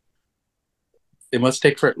 It must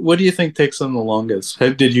take for. What do you think takes them the longest?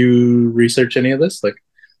 Did you research any of this? Like,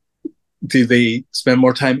 do they spend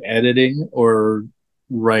more time editing or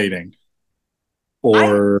writing, I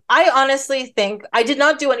or I honestly think I did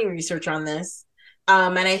not do any research on this.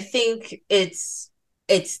 And I think it's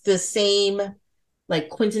the same like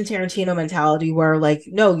Quentin Tarantino mentality where like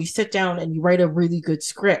no, you sit down and you write a really good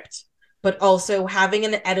script, but also having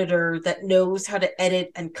an editor that knows how to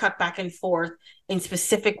edit and cut back and forth in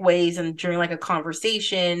specific ways and during like a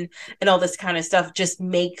conversation and all this kind of stuff just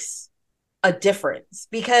makes a difference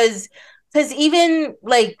because even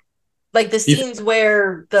like the you scenes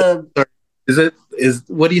where the is it is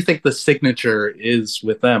what do you think the signature is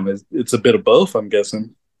with them? Is it's a bit of both, I'm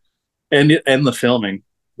guessing, and the filming.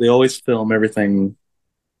 they always film everything.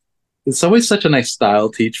 It's always such a nice style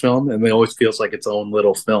to each film, and it always feels like its own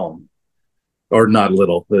little film, or not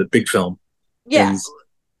little, the big film. Yeah. And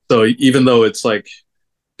so even though it's like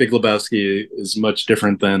Big Lebowski is much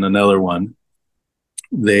different than another one,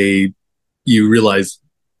 they you realize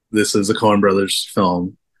this is a Coen Brothers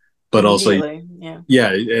film, but also Immediately. Yeah.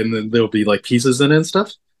 yeah, and then there'll be like pieces in it and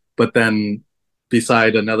stuff. But then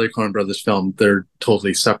beside another Coen Brothers film, they're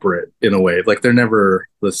totally separate in a way. Like they're never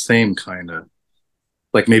the same kind of.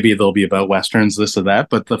 Like maybe they'll be about westerns, this or that,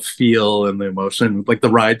 but the feel and the emotion, like the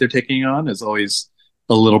ride they're taking on, is always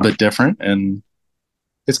a little bit different, and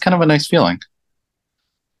it's kind of a nice feeling.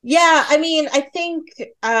 Yeah, I mean, I think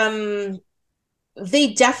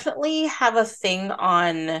they definitely have a thing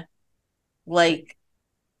on like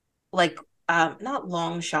like not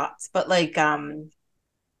long shots, but like I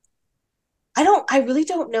really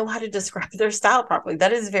don't know how to describe their style properly.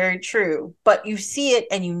 That is very true. But you see it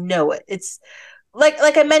and you know it. It's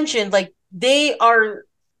like I mentioned, like they are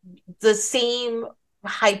the same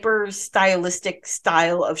hyper stylistic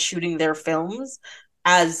style of shooting their films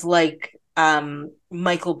as like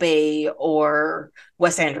Michael Bay or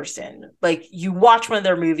Wes Anderson. Like you watch one of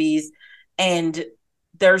their movies and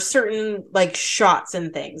there's certain like shots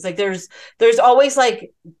and things. Like there's always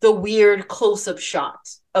like the weird close-up shot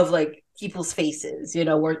of like people's faces, you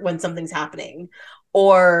know, where when something's happening,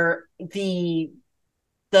 or the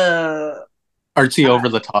Artsy, over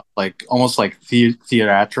the top, like almost like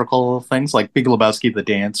theatrical things, like Big Lebowski, the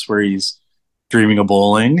dance where he's dreaming of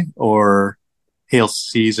bowling, or Hail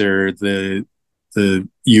Caesar, the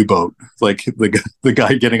U-boat, like the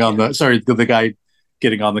guy getting on yeah. the guy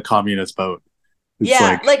getting on the communist boat. It's Yeah,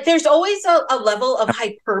 like like there's always a level of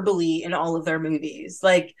hyperbole in all of their movies.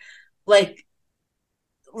 Like like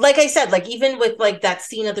I said, like even with like that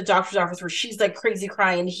scene at the doctor's office where she's like crazy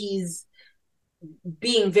crying, he's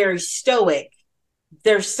being very stoic.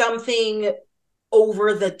 There's something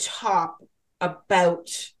over the top about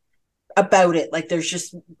it. Like there's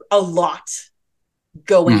just a lot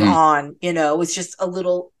going mhm. on, you know, it's just a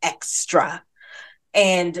little extra.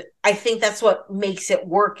 And I think that's what makes it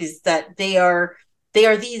work, is that they are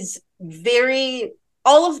these very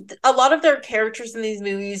all of a lot of their characters in these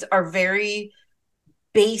movies are very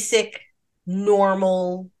basic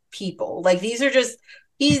normal people. Like these are just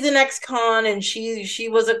he's an ex-con and she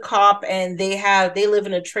was a cop, and they live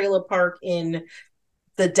in a trailer park in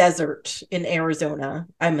the desert in Arizona.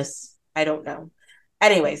 I don't know.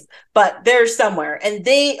 Anyways, but they're somewhere and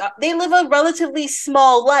they live a relatively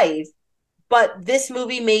small life, but this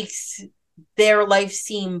movie makes their life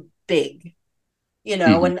seem big, you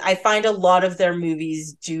know, Mhm. and I find a lot of their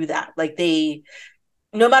movies do that. Like they,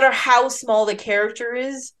 no matter how small the character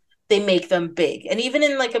is, they make them big. And even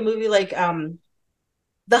in like a movie like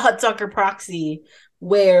The Hudsucker Proxy,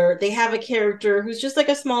 where they have a character who's just like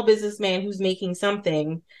a small businessman who's making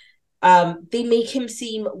something, they make him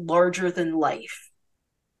seem larger than life,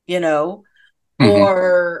 you know?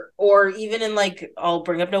 Mhm. Or even in like I'll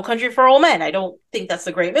bring up No Country for Old Men. I don't think that's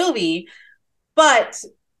a great movie, but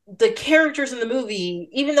the characters in the movie,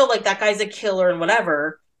 even though like that guy's a killer and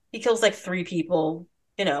whatever, he kills like three people,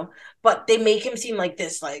 you know, but they make him seem like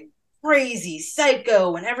this like crazy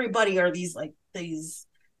psycho, and everybody are these like these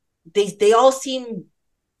they all seem,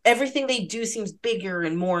 everything they do seems bigger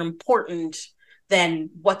and more important than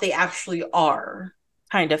what they actually are,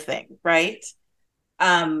 kind of thing, right?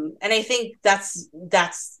 And I think that's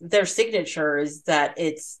their signature, is that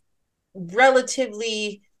it's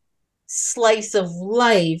relatively slice of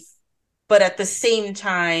life, but at the same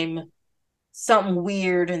time something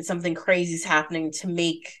weird and something crazy is happening to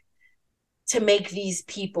make these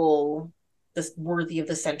people this worthy of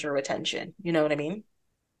the center of attention, you know what I mean?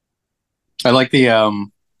 I like the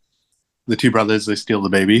two brothers. They steal the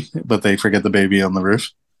baby, but they forget the baby on the roof,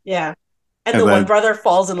 Yeah. And and the one then brother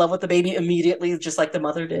falls in love with the baby immediately, just like the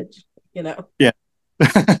mother did, you know? yeah,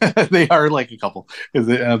 they are like a couple.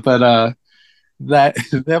 But that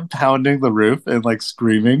them pounding the roof and like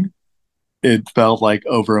screaming, it felt like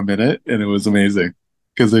over a minute, and it was amazing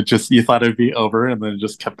because it just you thought it'd be over, and then it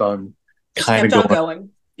just kept on Just kind of kept on going. going.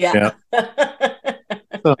 Yeah. Yeah,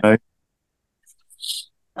 so nice.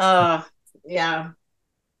 uh yeah.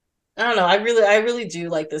 I don't know. I really do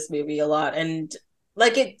like this movie a lot. And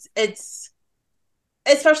like it's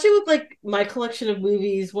especially with like my collection of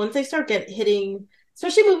movies, once they start get hitting,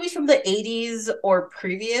 especially movies from the 80s or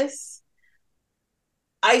previous,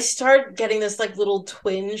 I start getting this like little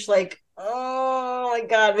twinge, like, oh my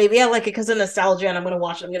god, maybe I like it because of nostalgia and I'm gonna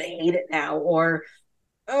watch it, I'm gonna hate it now. Or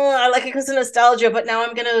oh, I like it because of nostalgia, but now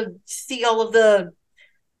I'm gonna see all of the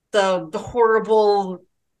horribleness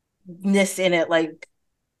in it. Like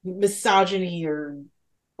misogyny or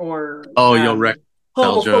Oh, you'll wreck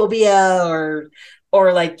nostalgia. homophobia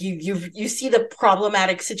or like you see the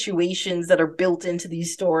problematic situations that are built into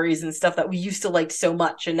these stories and stuff that we used to like so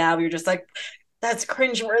much, and now you're just like, that's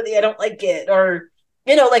cringeworthy, I don't like it. Or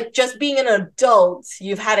like just being an adult,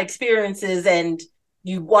 you've had experiences and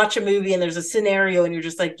you watch a movie and there's a scenario and you're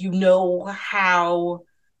just like, how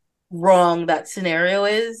wrong that scenario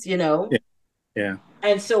is. Yeah, yeah.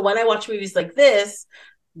 And so when I watch movies like this,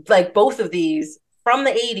 like both of these from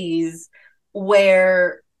the 80s,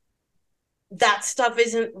 where that stuff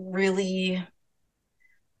isn't really,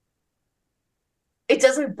 it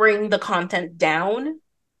doesn't bring the content down.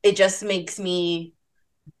 It just makes me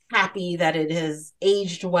happy that it has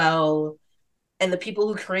aged well and the people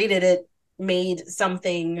who created it made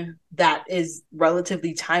something that is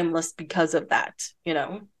relatively timeless because of that.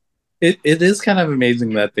 It is kind of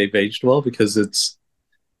amazing that they've aged well because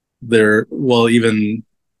they're well, even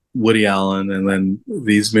Woody Allen and then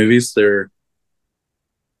these movies, they're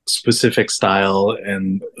specific style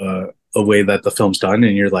and a way that the film's done,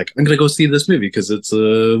 and you're like, I'm gonna go see this movie because it's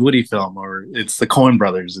a Woody film or it's the Coen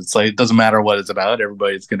Brothers. It's like it doesn't matter what it's about,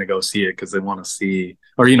 everybody's gonna go see it because they want to see,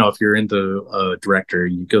 or if you're into a director,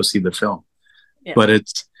 you go see the film. Yeah. But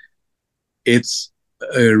it's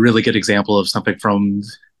a really good example of something from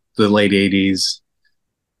the late '80s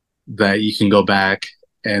that you can go back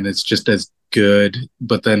and it's just as good,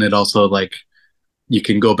 but then it also like you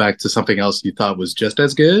can go back to something else you thought was just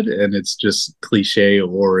as good and it's just cliche,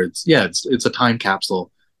 or it's a time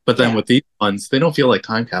capsule. But then Yeah. with these ones, they don't feel like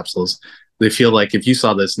time capsules. They feel like if you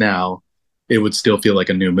saw this now, it would still feel like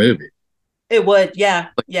a new movie. It would. Yeah.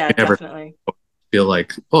 Like, Yeah, you never definitely. feel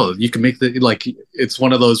like, oh, you can make the like it's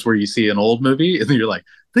one of those where you see an old movie and then you're like,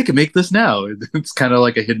 they can make this now. It's kind of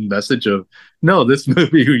like a hidden message of no, this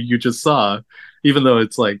movie you just saw, even though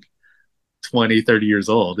it's like 20, 30 years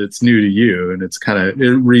old, it's new to you and it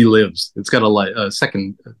relives. It's got a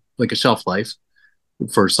second, like a shelf life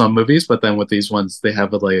for some movies, but then with these ones they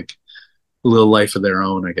have a little life of their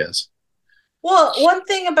own, I guess. Well, one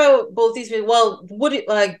thing about both these movies, well,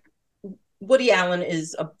 Woody Allen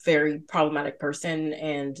is a very problematic person,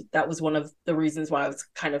 and that was one of the reasons why I was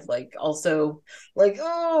kind of like also like,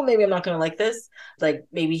 oh, maybe I'm not gonna like this. Like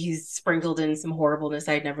maybe he's sprinkled in some horribleness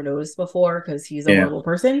I'd never noticed before because he's a Yeah. horrible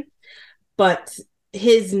person. But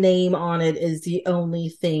his name on it is the only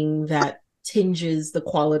thing that tinges the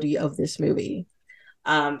quality of this movie.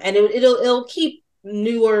 And it'll keep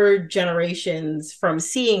newer generations from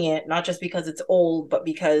seeing it, not just because it's old, but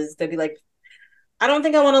because they'll be like, I don't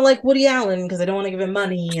think I want to like Woody Allen because I don't want to give him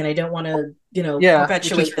money and I don't want to, Yeah, which is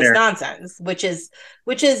perpetuate this fair. nonsense, which is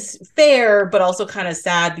fair, but also kind of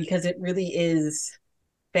sad because it really is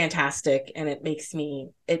fantastic and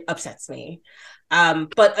it upsets me.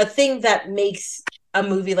 But a thing that makes a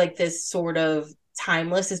movie like this sort of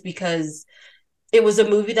timeless is because it was a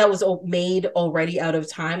movie that was made already out of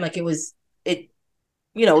time. Like it was made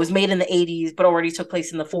in the 80s, but already took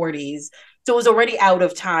place in the 40s. So it was already out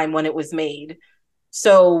of time when it was made.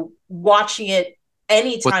 So watching it What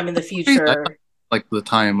anytime in the future, like the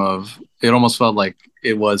time of it almost felt like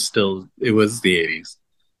it was the '80s.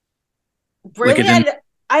 Like it really, didn't.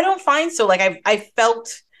 I don't find so. Like I felt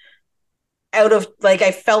out of like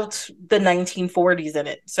I felt the 1940s in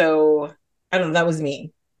it. So I don't know. That was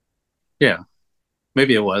me. Yeah,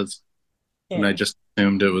 maybe it was, and I Yeah. just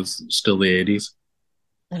assumed it was still the '80s.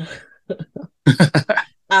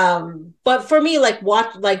 But for me,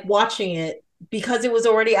 watching it because it was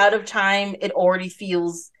already out of time, it already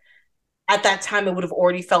feels at that time it would have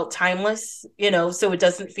already felt timeless. So it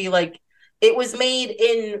doesn't feel like it was made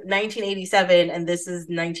in 1987 and this is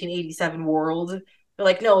 1987 world. They're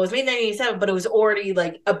like, no, it was made in 1987, but it was already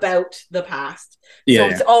like about the past. So Yeah,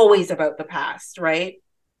 it's yeah. always about the past, right?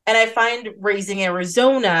 And I find Raising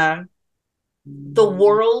Arizona, the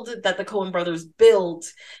world that the Coen brothers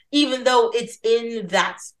built, even though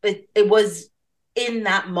it was in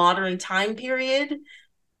that modern time period,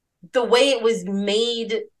 the way it was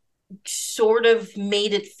made sort of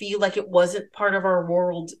made it feel like it wasn't part of our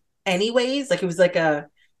world anyways. Like it was like a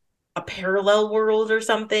parallel world or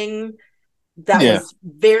something that Yeah. was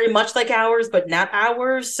very much like ours, but not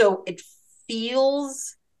ours. So it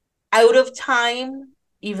feels out of time,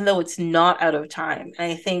 even though it's not out of time.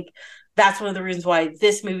 And I think that's one of the reasons why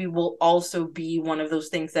this movie will also be one of those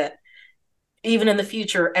things that even in the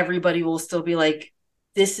future, everybody will still be like,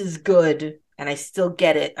 this is good. And I still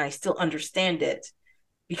get it. And I still understand it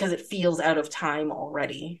because it feels out of time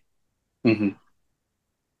already. Hmm.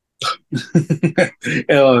 The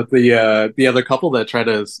other couple that try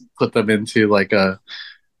to put them into like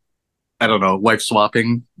I don't know, wife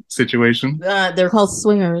swapping situation. They're called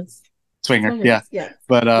swingers. Swinger, yeah. Swingers, yes.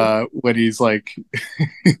 But when he's like,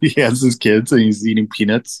 he has his kids and he's eating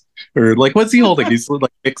peanuts, or like, what's he holding? He's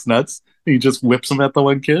like mixed nuts. And he just whips them at the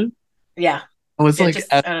one kid. Yeah. I was Yeah, like,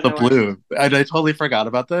 just at out of the nowhere. blue, and I totally forgot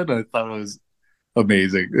about that. And I thought it was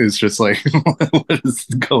amazing. It's just like, what is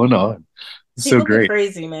going on? It's so People be great.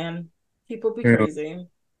 crazy, man. People be Yeah. crazy.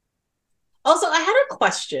 Also, I had a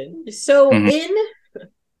question. So Mhm.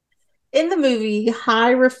 in the movie,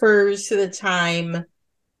 High refers to the time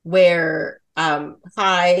where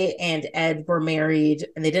High and Ed were married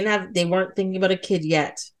and they weren't thinking about a kid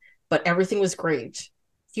yet, but everything was great.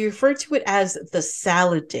 He referred to it as the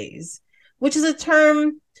salad days, which is a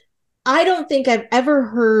term I don't think I've ever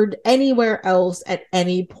heard anywhere else at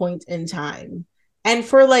any point in time. And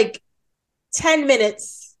for like 10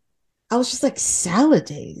 minutes, I was just like, salad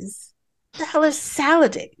days? What the hell is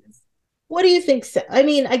salad days? What do you think? I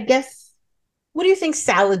mean, I guess, what do you think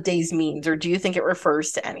salad days means? Or do you think it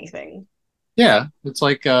refers to anything? Yeah, it's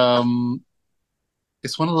like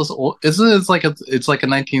it's one of those old. Isn't it? It's like a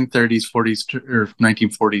 1930s, 40s, or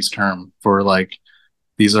 1940s term for like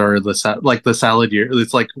these are like the salad year.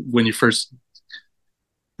 It's like when you first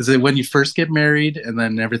is it when you first get married and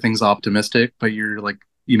then everything's optimistic, but you're like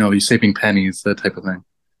you're saving pennies, that type of thing.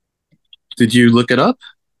 Did you look it up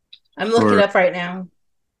I'm looking or up right now.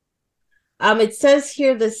 It says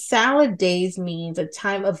here the salad days means a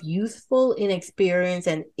time of youthful inexperience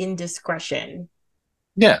and indiscretion.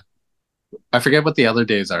 yeah? I forget what the other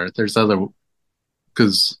days are. There's other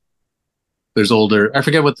because there's older. I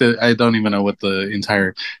forget what the. I don't even know what the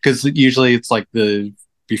entire because usually it's like the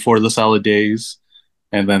before the salad days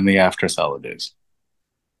and then the after salad days,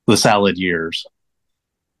 the salad years.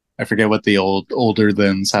 I forget what the older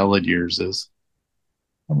than salad years is.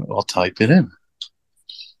 I'll type it in.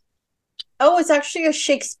 Oh, it's actually a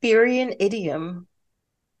Shakespearean idiom.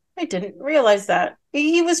 I didn't realize that.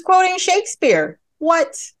 He was quoting Shakespeare.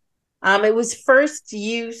 What? It was first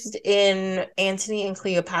used in Antony and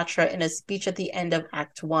Cleopatra in a speech at the end of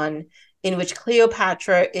Act One, in which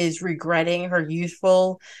Cleopatra is regretting her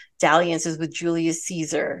youthful dalliances with Julius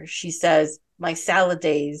Caesar. She says, "My salad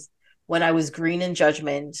days, when I was green in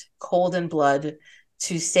judgment, cold in blood,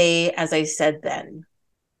 to say as I said then."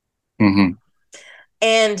 Hmm.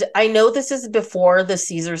 And I know this is before the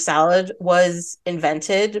Caesar salad was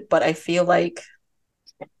invented, but I feel like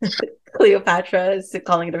Cleopatra is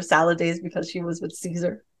calling it her salad days because she was with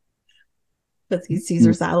Caesar, because he's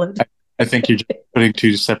Caesar salad. I, I think you're just putting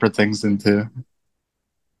two separate things I into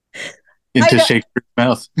know, Shakespeare's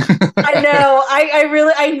mouth. I know, I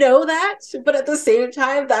really I know that, but at the same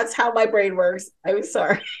time, that's how my brain works. I'm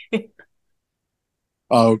sorry.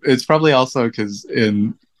 Oh, it's probably also because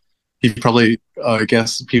in he probably I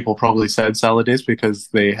guess people probably said salad days because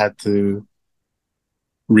they had to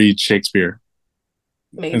read Shakespeare.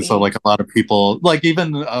 And so Maybe. like a lot of people like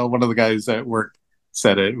even one of the guys at work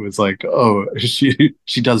said it was like, oh, she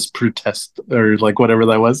does protest or like whatever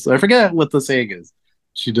that was. I forget what the saying is.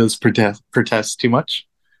 She does protest too much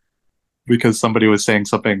because somebody was saying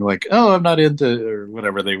something like, oh, I'm not into or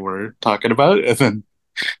whatever they were talking about, and then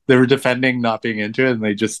they were defending not being into it, and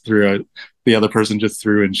they just threw it. The other person just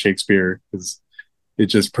threw in Shakespeare because it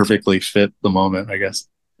just perfectly fit the moment, I guess.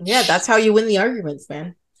 Yeah, that's how you win the arguments,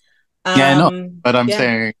 man. Yeah, I know, but I'm Yeah.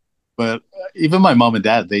 saying, but even my mom and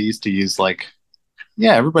dad, they used to use like,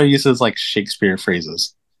 yeah, everybody uses like Shakespeare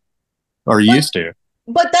phrases or But used to.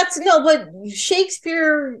 that's no, but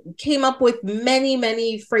Shakespeare came up with many,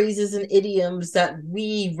 many phrases and idioms that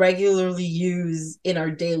we regularly use in our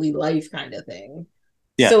daily life, kind of thing.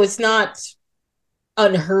 Yeah, So it's not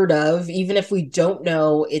unheard of, even if we don't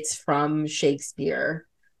know it's from Shakespeare.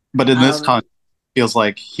 but in this Um, context, it feels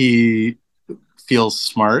like he feels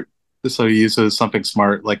smart, so he uses something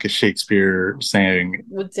smart like a Shakespeare saying,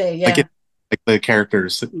 would say, like yeah. it, like the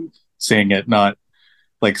characters saying it, not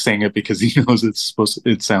like saying it because he knows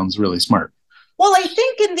it sounds really smart. Well, I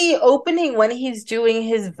think in the opening when he's doing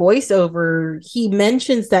his voiceover, he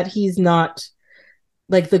mentions that he's not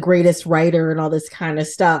like the greatest writer and all this kind of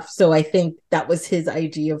stuff. So I think that was his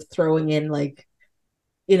idea of throwing in like,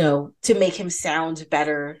 to make him sound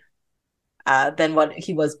better than what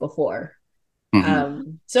he was before. Hmm.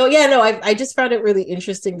 So yeah, no, I just found it really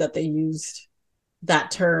interesting that they used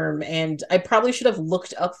that term, and I probably should have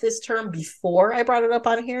looked up this term before I brought it up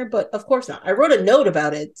on here, but of course not. I wrote a note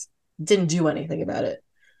about it, didn't do anything about it.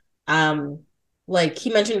 Um, like he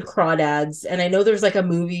mentioned crawdads, and I know there's like a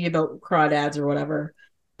movie about crawdads or whatever,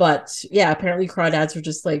 but yeah, apparently crawdads are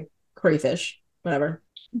just like crayfish, whatever.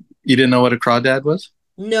 You didn't know what a crawdad was?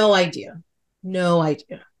 No idea, no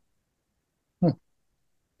idea. Huh.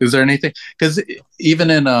 Is there anything? Because even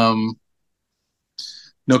in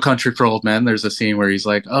No Country for Old Men, there's a scene where he's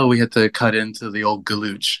like, "Oh, we had to cut into the old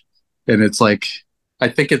Galuch," and it's like, I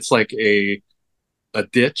think it's like a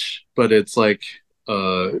ditch, but it's like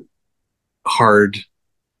hard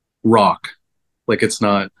rock. Like it's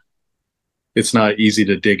not easy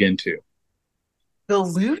to dig into.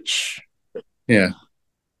 Galuch? Yeah,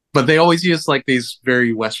 but they always use like these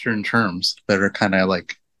very Western terms that are kind of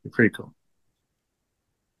like pretty cool.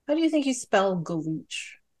 How do you think you spell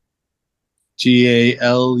Galuch?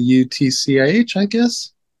 Galutcich, I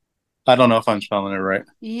guess. I don't know if I'm spelling it right.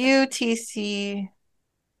 UTC.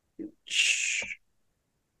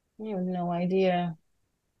 I have no idea.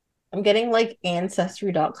 I'm getting like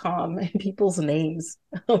ancestry.com and people's names.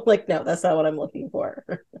 I'm like, no, that's not what I'm looking for.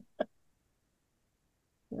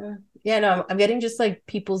 Yeah, no, I'm getting just like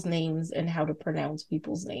people's names and how to pronounce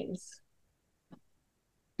people's names.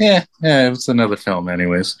 Yeah, yeah, it's another film,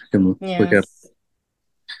 anyways. You can look at. Yes.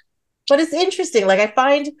 But it's interesting. Like I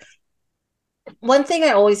find one thing I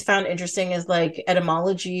always found interesting is like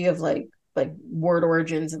etymology of like word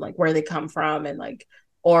origins and like where they come from and like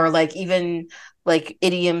or like even like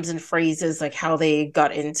idioms and phrases like how they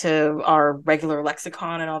got into our regular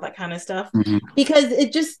lexicon and all that kind of stuff Mhm. because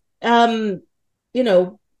it just you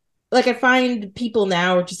know like I find people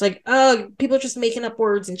now are just like, oh, people are just making up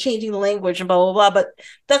words and changing the language and blah blah blah. But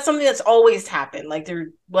that's something that's always happened. Like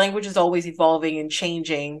their language is always evolving and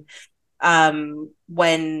changing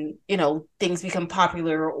when things become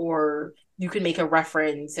popular or you can make a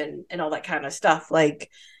reference and all that kind of stuff. Like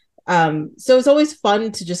so it's always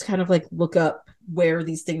fun to just kind of like look up where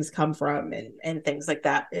these things come from and things like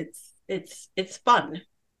that. It's fun.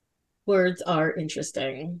 Words are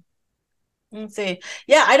interesting. Let's see.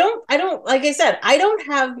 Yeah, I don't like I said, I don't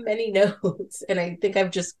have many notes, and I think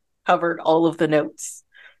I've just covered all of the notes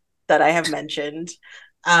that I have mentioned.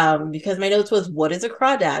 Because my notes was what is a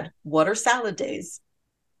crawdad? What are salad days?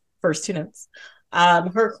 First two notes.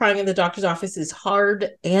 Her crying in the doctor's office is hard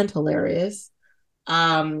and hilarious.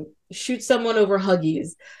 Shoot someone over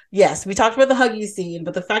Huggies. Yes, we talked about the Huggies scene,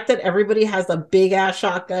 but the fact that everybody has a big ass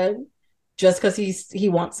shotgun just because he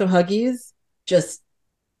wants some Huggies, just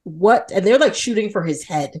what? And they're like shooting for his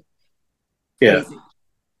head. Yeah, Crazy.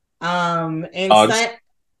 And dogs.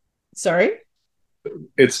 sorry.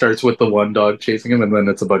 It starts with the one dog chasing him, and then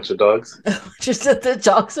it's a bunch of dogs. Just that the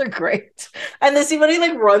dogs are great. And then see when he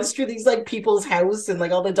like runs through these like people's house and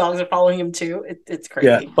like all the dogs are following him too. It's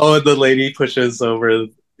Yeah. crazy. Oh, and the lady pushes over.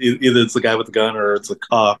 Either it's the guy with the gun or it's a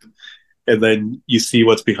cop, and then you see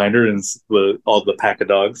what's behind her, and it's all the pack of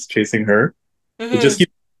dogs chasing her. It just Mm-hmm.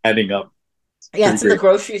 keeps adding up. It's Yeah, pretty it's in the great.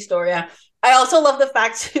 grocery store. Yeah. I also love the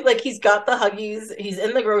fact like he's got the Huggies, he's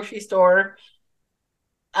in the grocery store.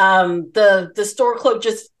 The store clerk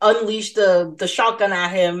just unleashed the shotgun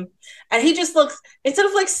at him, and he just looks instead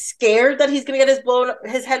of like scared that he's gonna get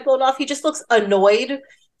his head blown off, he just looks annoyed,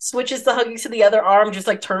 switches the Huggies to the other arm, just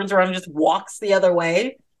like turns around and just walks the other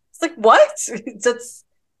way. It's like what? That's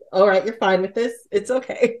all right, you're fine with this. It's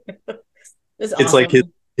okay. It's It's like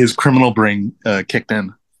awesome. his criminal brain kicked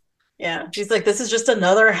in. Yeah. She's like, this is just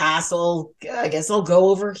another hassle. I guess I'll go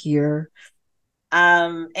over here.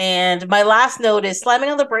 And my last note is slamming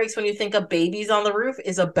on the brakes when you think a baby's on the roof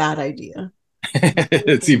is a bad idea.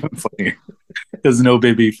 It's even funnier because no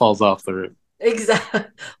baby falls off the roof. Exactly.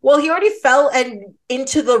 Well, he already fell and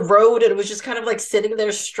into the road and was just kind of like sitting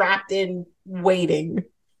there strapped in, waiting.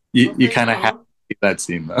 You Okay, kind of have to oh, see that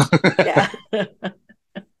scene though. yeah.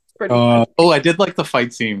 Pretty funny. Oh, I did like the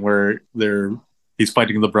fight scene where he's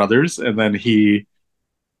fighting the brothers, and then he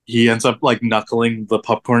ends up like knuckling the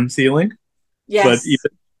popcorn ceiling. But Yes.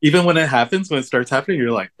 even when it happens, when it starts happening,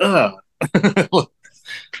 you're like, ugh.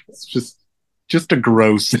 It's just a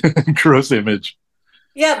gross gross image.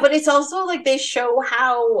 Yeah, but it's also like they show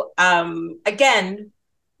how again,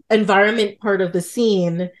 environment part of the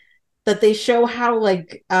scene that they show how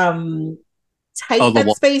like Oh, tight the that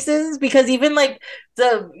wall. space is because even like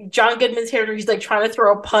the John Goodman's character, he's like trying to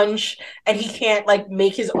throw a punch and he can't like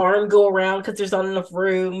make his arm go around because there's not enough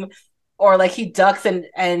room, or like he ducks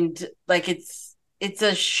and like it's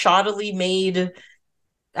a shoddily made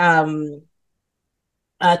um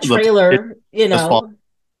The it trailer, just fall,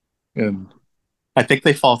 and I think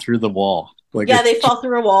they fall through the wall. Like Yeah, it's they just, fall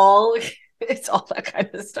through a wall. It's all that kind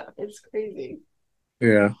of stuff. It's crazy.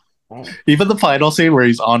 yeah. Oh. Even the final scene where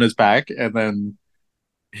he's on his back and then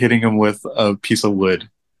hitting him with a piece of wood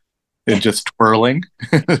and just twirling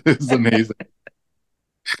is amazing.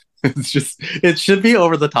 It's just it should be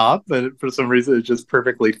over the top, but for some reason it just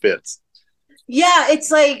perfectly fits. Yeah,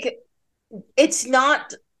 it's like it's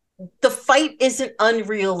not the fight isn't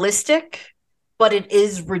unrealistic, but it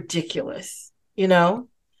is ridiculous, you know?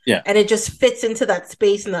 Yeah. And it just fits into that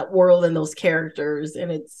space and that world and those characters,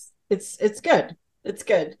 and it's good. It's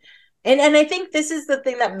good. And I think this is the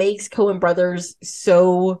thing that makes Coen Brothers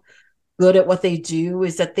so good at what they do,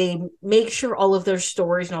 is that they make sure all of their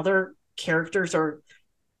stories and all their characters are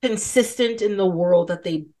consistent in the world that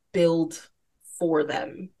they build for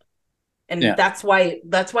them. And Yeah. that's why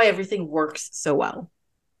everything works so well.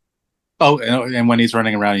 Oh, and when he's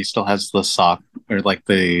running around, he still has the sock or like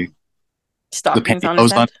the Stockings on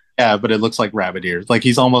his pantyhose on. head. Yeah, but it looks like rabbit ears. Like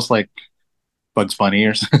he's almost like Bugs Bunny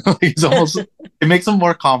or something. He's almost. It makes him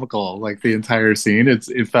more comical. Like the entire scene, it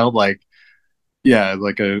felt like, yeah,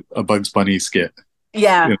 like a Bugs Bunny skit.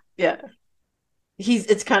 Yeah, Yeah. yeah.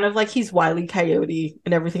 It's kind of like he's Wile E. Coyote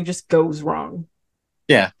and everything just goes wrong.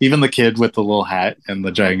 Yeah, even the kid with the little hat and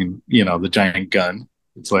the giant, the giant gun.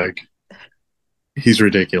 It's like he's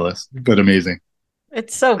ridiculous, but amazing.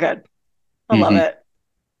 It's so good. I love Hmm. it.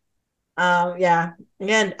 Yeah.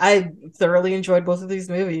 Again, I thoroughly enjoyed both of these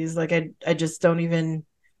movies. Like I just don't even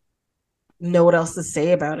know what else to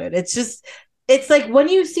say about it. It's like when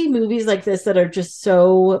you see movies like this that are just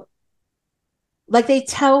so, like, they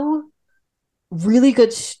tell really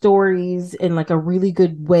good stories in like a really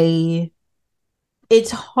good way.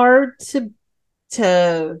 It's hard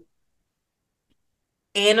to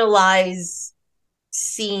analyze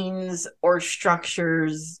scenes or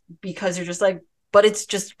structures because you're just like, but it's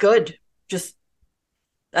just good. Just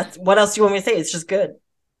that's what else do you want me to say? It's just good.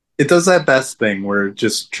 It does that best thing where it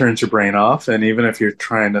just turns your brain off, and even if you're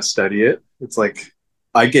trying to study it, it's like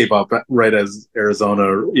I gave up right as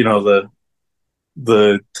Arizona.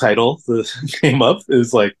 The title that came up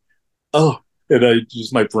is like, oh, and I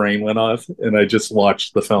just my brain went off, and I just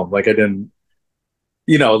watched the film. Like I didn't,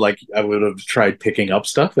 like I would have tried picking up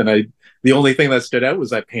stuff, and the only thing that stood out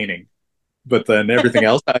was that painting, but then everything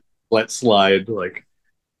else I let slide.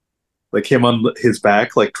 Like him on his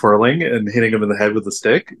back, like twirling and hitting him in the head with a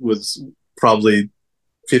stick was probably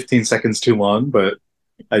 15 seconds too long, but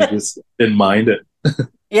I just didn't mind it.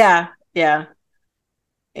 Yeah, yeah,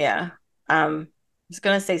 yeah. I was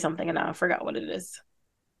gonna say something and now I forgot what it is.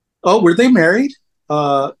 Oh, were they married?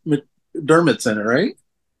 McDermott's in it, right?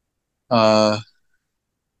 Uh,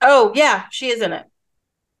 Oh yeah, she is in it.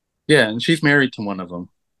 yeah, and she's married to one of them.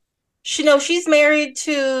 She's married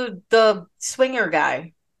to the swinger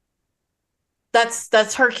guy.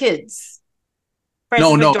 That's her kids.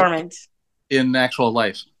 No, Frances no, McDormand. in actual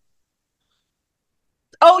life.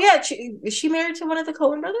 Oh yeah, is she married to one of the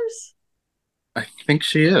Coen brothers? I think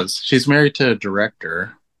she is. She's married to a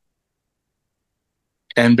director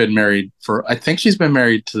and been married I think she's been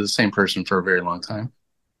married to the same person for a very long time.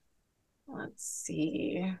 Let's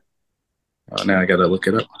see. Oh, now I gotta look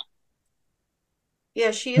it up.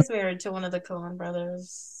 Yeah, she is married to one of the Coen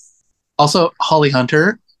brothers. Also, Holly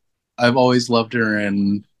Hunter, I've always loved her,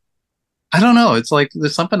 and I don't know. It's like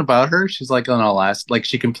there's something about her. She's like on a last, like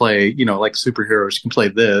she can play, like superheroes. She can play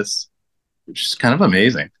this, which is kind of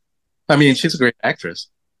amazing. I mean, she's a great actress.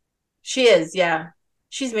 She is, yeah.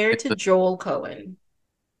 She's married to Joel Coen.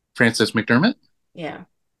 Frances McDermott. Yeah.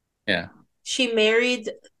 Yeah, She married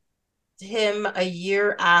him a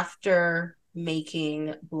year after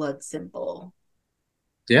making Blood Simple.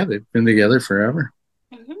 yeah, they've been together forever.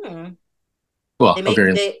 Mm-hmm. Well, They a make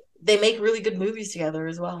very they make really good movies together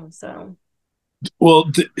as well. So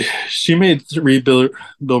well. She made three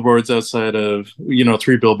billboards outside of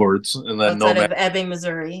three billboards, and then outside Nomad. of Ebbing,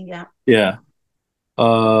 Missouri, yeah. Yeah,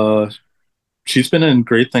 uh, she's been in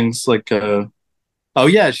great things like oh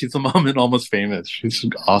yeah, she's the mom in Almost Famous. She's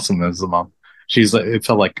awesome as the mom. She's like, it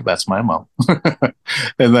felt like that's my mom.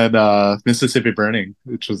 And then Mississippi Burning,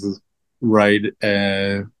 which was right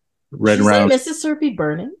right She's in around. Mississippi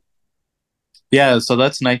Burning. Yeah, so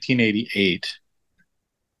that's 1988.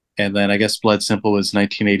 And then I guess Blood Simple was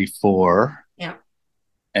 1984. Yeah.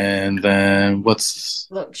 And then what's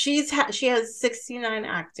Look, she has 69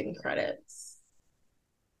 acting credits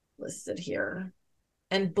listed here.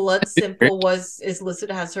 And Blood Simple is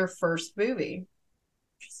listed as her first movie.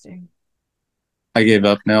 Interesting. I gave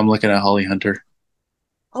up. Now I'm looking at Holly Hunter.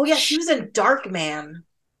 Oh yeah, she was in Dark Man.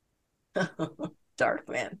 Dark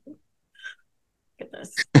Man.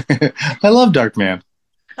 Goodness. I love Dark Man.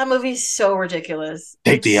 That movie's so ridiculous.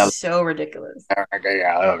 Take the other. So ridiculous.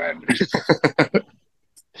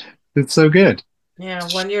 It's so good. Yeah,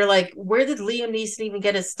 when you're like, where did Liam Neeson even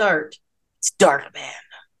get his start? It's Dark Man.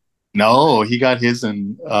 No, he got his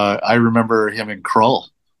in. I remember him in Krull.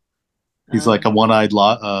 He's like a one-eyed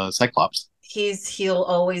Cyclops. He'll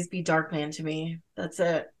always be Dark Man to me. That's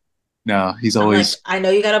it. No, he's always. Like, I know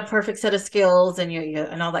you got a perfect set of skills and you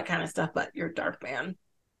and all that kind of stuff, but you're Dark Man.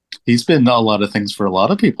 He's been a lot of things for a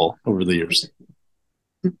lot of people over the years.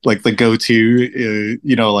 Like the go-to,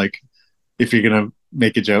 like if you're gonna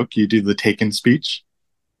make a joke, you do the Taken speech,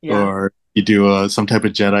 Yeah. or you do some type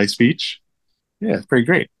of Jedi speech. Yeah, it's pretty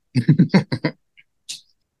great.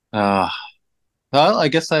 uh, well, I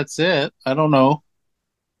guess that's it. I don't know.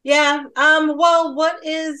 Yeah. Well, what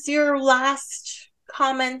is your last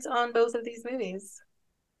comment on both of these movies?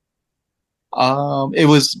 It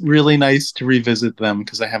was really nice to revisit them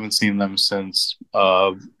because I haven't seen them since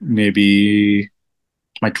maybe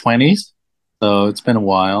my 20s. So it's been a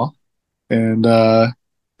while. And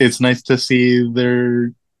it's nice to see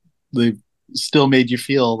they still made you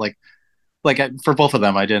feel for both of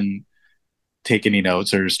them, I didn't take any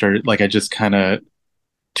notes or start like I just kind of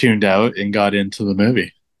tuned out and got into the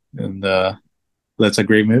movie. And that's a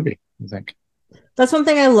great movie, I think. That's one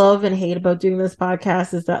thing I love and hate about doing this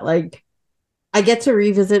podcast is that like I get to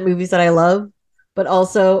revisit movies that I love, but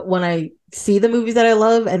also when I see the movies that I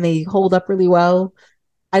love and they hold up really well,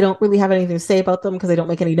 I don't really have anything to say about them because I don't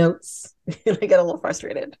make any notes. And I get a little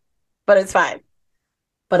frustrated, but it's fine.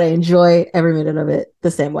 But I enjoy every minute of it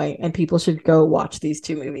the same way. And people should go watch these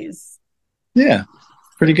two movies. Yeah,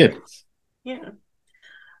 pretty good. Yeah.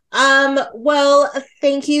 Well,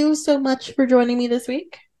 thank you so much for joining me this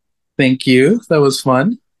week. Thank you. That was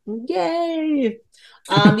fun. Yay.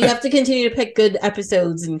 You have to continue to pick good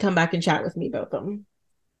episodes and come back and chat with me about them.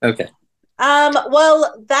 Okay.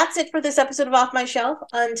 Well, that's it for this episode of Off My Shelf.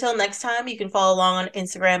 Until next time, you can follow along on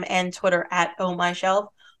Instagram and Twitter at Oh My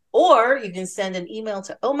Shelf, or you can send an email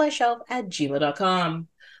to ohmyshelf@gmail.com.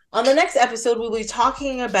 On the next episode, we'll be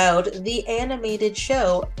talking about the animated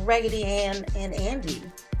show Raggedy Ann and Andy.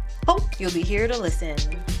 Hope you'll be here to listen.